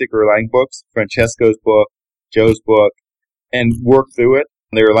basic Erlang books, Francesco's book, Joe's book, and work through it.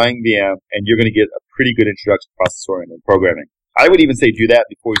 the Erlang VM, and you're going to get a pretty good introduction to process-oriented programming. I would even say do that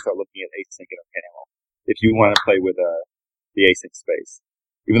before you start looking at async and OCaml, if you want to play with the async space.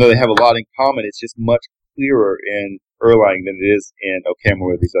 Even though they have a lot in common, it's just much clearer in Erlang than it is in OCaml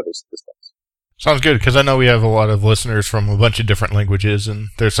or these other systems. Sounds good, because I know we have a lot of listeners from a bunch of different languages, and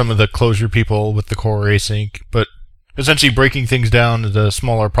there's some of the Clojure people with the core async, but essentially breaking things down into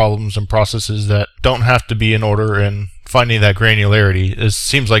smaller problems and processes that don't have to be in order and finding that granularity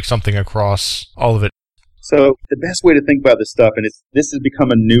seems like something across all of it. So the best way to think about this stuff, and this has become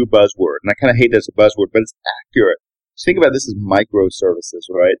a new buzzword, and I kind of hate that it's a buzzword, but it's accurate. Just think about this as microservices,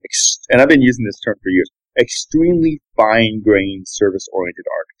 right? And I've been using this term for years. Extremely fine-grained service-oriented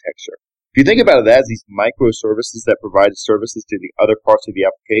architecture. If you think about it as these microservices that provide services to the other parts of the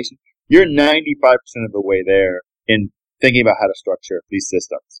application, you're 95% of the way there in thinking about how to structure these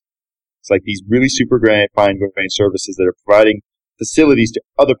systems. It's like these really super fine-grained services that are providing facilities to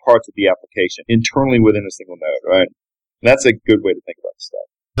other parts of the application internally within a single node, right? And that's a good way to think about this stuff.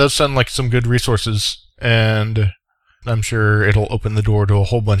 Those sound like some good resources, and I'm sure it'll open the door to a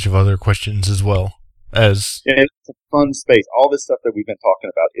whole bunch of other questions as well. And it's a fun space. All this stuff that we've been talking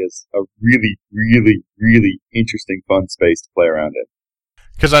about is a really, really, really interesting, fun space to play around in.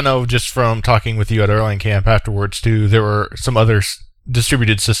 Because I know just from talking with you at Erlang Camp afterwards, too, there were some other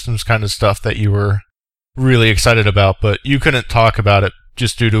distributed systems kind of stuff that you were really excited about, but you couldn't talk about it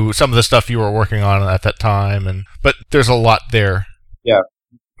just due to some of the stuff you were working on at that time. But there's a lot there. Yeah.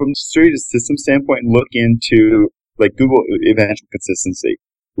 From a distributed system standpoint, look into like Google Eventual Consistency.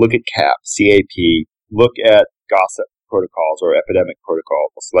 Look at CAP, CAP. Look at gossip protocols or epidemic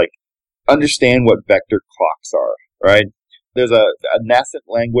protocols. Like, understand what vector clocks are, right? There's a nascent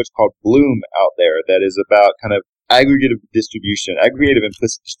language called Bloom out there that is about kind of aggregative distribution, aggregative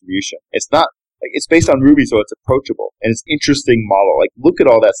implicit distribution. It's not, like, it's based on Ruby, so it's approachable, and it's an interesting model. Like, look at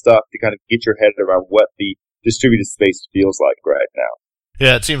all that stuff to kind of get your head around what the distributed space feels like right now.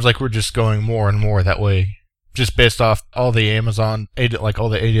 Yeah, it seems like we're just going more and more that way. Just based off all the Amazon, like all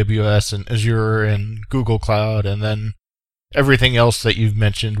the AWS and Azure and Google Cloud, and then everything else that you've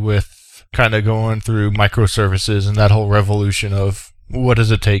mentioned with kind of going through microservices and that whole revolution of what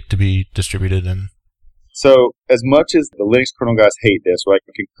does it take to be distributed. And so as much as the Linux kernel guys hate this, right,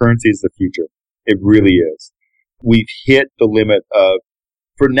 concurrency is the future. It really is. We've hit the limit of,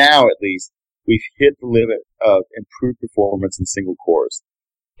 for now at least, we've hit the limit of improved performance in single cores.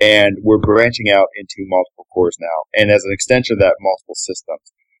 And we're branching out into multiple cores now. And as an extension of that, multiple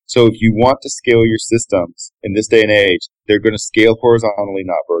systems. So if you want to scale your systems in this day and age, they're going to scale horizontally,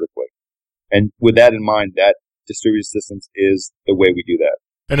 not vertically. And with that in mind, that distributed systems is the way we do that.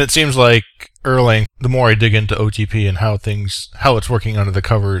 And it seems like Erlang, the more I dig into OTP and how it's working under the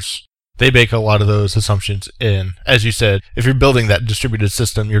covers, they bake a lot of those assumptions in. As you said, if you're building that distributed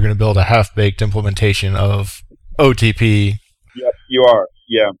system, you're going to build a half-baked implementation of OTP. Yep, you are.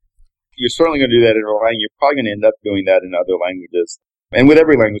 Yeah. You're certainly going to do that in Erlang. You're probably going to end up doing that in other languages. And with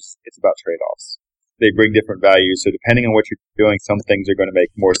every language, it's about trade-offs. They bring different values. So depending on what you're doing, some things are going to make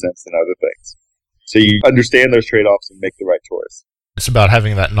more sense than other things. So you understand those trade-offs and make the right choice. It's about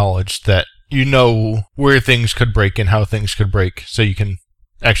having that knowledge that you know where things could break and how things could break, so you can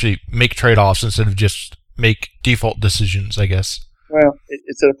actually make trade-offs instead of just make default decisions, I guess. Well,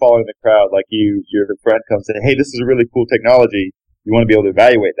 instead of following the crowd, like your friend comes in, hey, this is a really cool technology. You want to be able to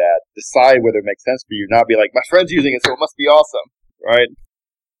evaluate that, decide whether it makes sense for you, not be like, my friend's using it, so it must be awesome, right?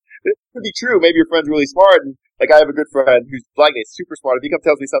 It could be true. Maybe your friend's really smart, and like I have a good friend who's like super smart. If he comes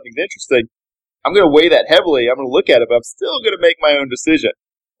tells me something's interesting, I'm going to weigh that heavily. I'm going to look at it, but I'm still going to make my own decision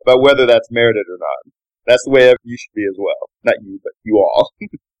about whether that's merited or not. That's the way you should be as well. Not you, but you all.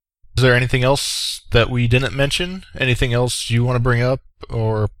 Is there anything else that we didn't mention? Anything else you want to bring up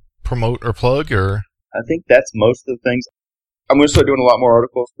or promote or plug? Or I think that's most of the things. I'm going to start doing a lot more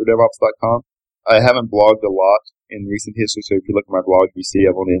articles for DevOps.com. I haven't blogged a lot in recent history, so if you look at my blog, you see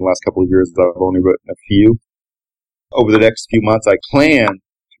I've only, in the last couple of years, I've only written a few. Over the next few months, I plan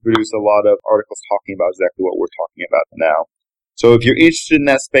to produce a lot of articles talking about exactly what we're talking about now. So if you're interested in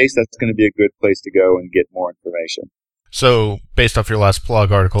that space, that's going to be a good place to go and get more information. So, based off your last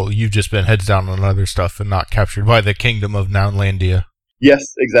blog article, you've just been heads down on other stuff and not captured by the kingdom of Nounlandia. Yes,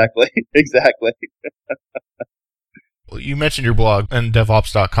 exactly. Exactly. You mentioned your blog and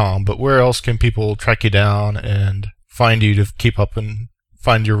DevOps.com, but where else can people track you down and find you to keep up and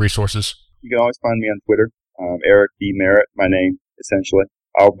find your resources? You can always find me on Twitter. Eric B. Merritt, my name, essentially.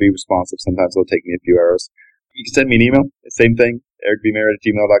 I'll be responsive. Sometimes it'll take me a few hours. You can send me an email. Same thing,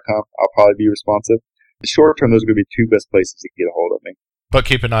 ericbmerritt@gmail.com. I'll probably be responsive. In the short term, those are going to be two best places to get a hold of me. But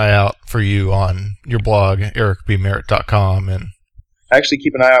keep an eye out for you on your blog, ericbmerritt.com, and Actually,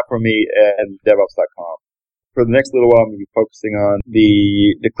 keep an eye out for me at DevOps.com. For the next little while, I'm going to be focusing on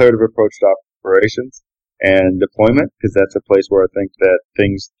the declarative approach to operations and deployment, because that's a place where I think that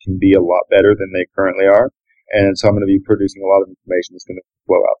things can be a lot better than they currently are. And so I'm going to be producing a lot of information that's going to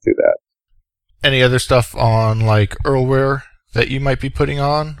flow out through that. Any other stuff on like Erlware that you might be putting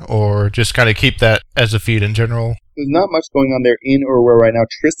on, or just kind of keep that as a feed in general? There's not much going on there in Erlware right now.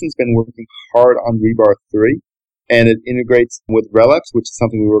 Tristan's been working hard on Rebar 3, and it integrates with Relux, which is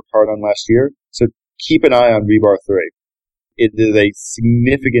something we worked hard on last year. So keep an eye on Rebar 3. It is a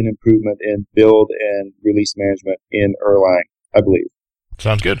significant improvement in build and release management in Erlang, I believe.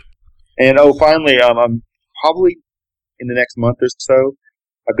 Sounds good. And finally, I'm probably in the next month or so,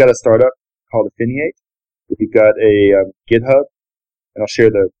 I've got a startup called Affiniate. We've got a GitHub, and I'll share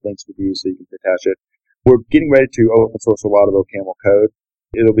the links with you so you can attach it. We're getting ready to open source a lot of OCaml code.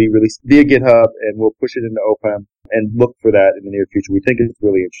 It'll be released via GitHub, and we'll push it into OPAM and look for that in the near future. We think it's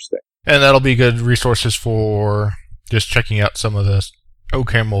really interesting. And that'll be good resources for just checking out some of this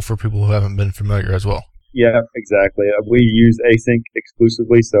OCaml for people who haven't been familiar as well. Yeah, exactly. We use async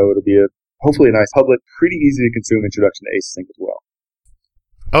exclusively, so it'll be hopefully a nice public, pretty easy to consume introduction to async as well.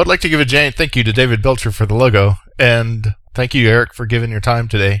 I would like to give a giant thank you to David Belcher for the logo, and thank you, Eric, for giving your time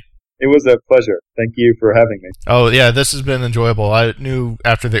today. It was a pleasure. Thank you for having me. Oh, yeah, this has been enjoyable. I knew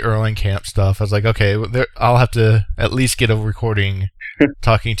after the Erlang Camp stuff, I was like, okay, I'll have to at least get a recording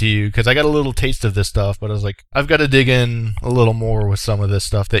talking to you, because I got a little taste of this stuff, but I was like, I've got to dig in a little more with some of this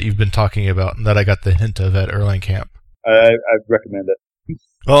stuff that you've been talking about and that I got the hint of at Erlang Camp. I recommend it.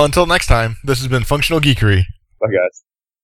 Well, until next time, this has been Functional Geekery. Bye, guys.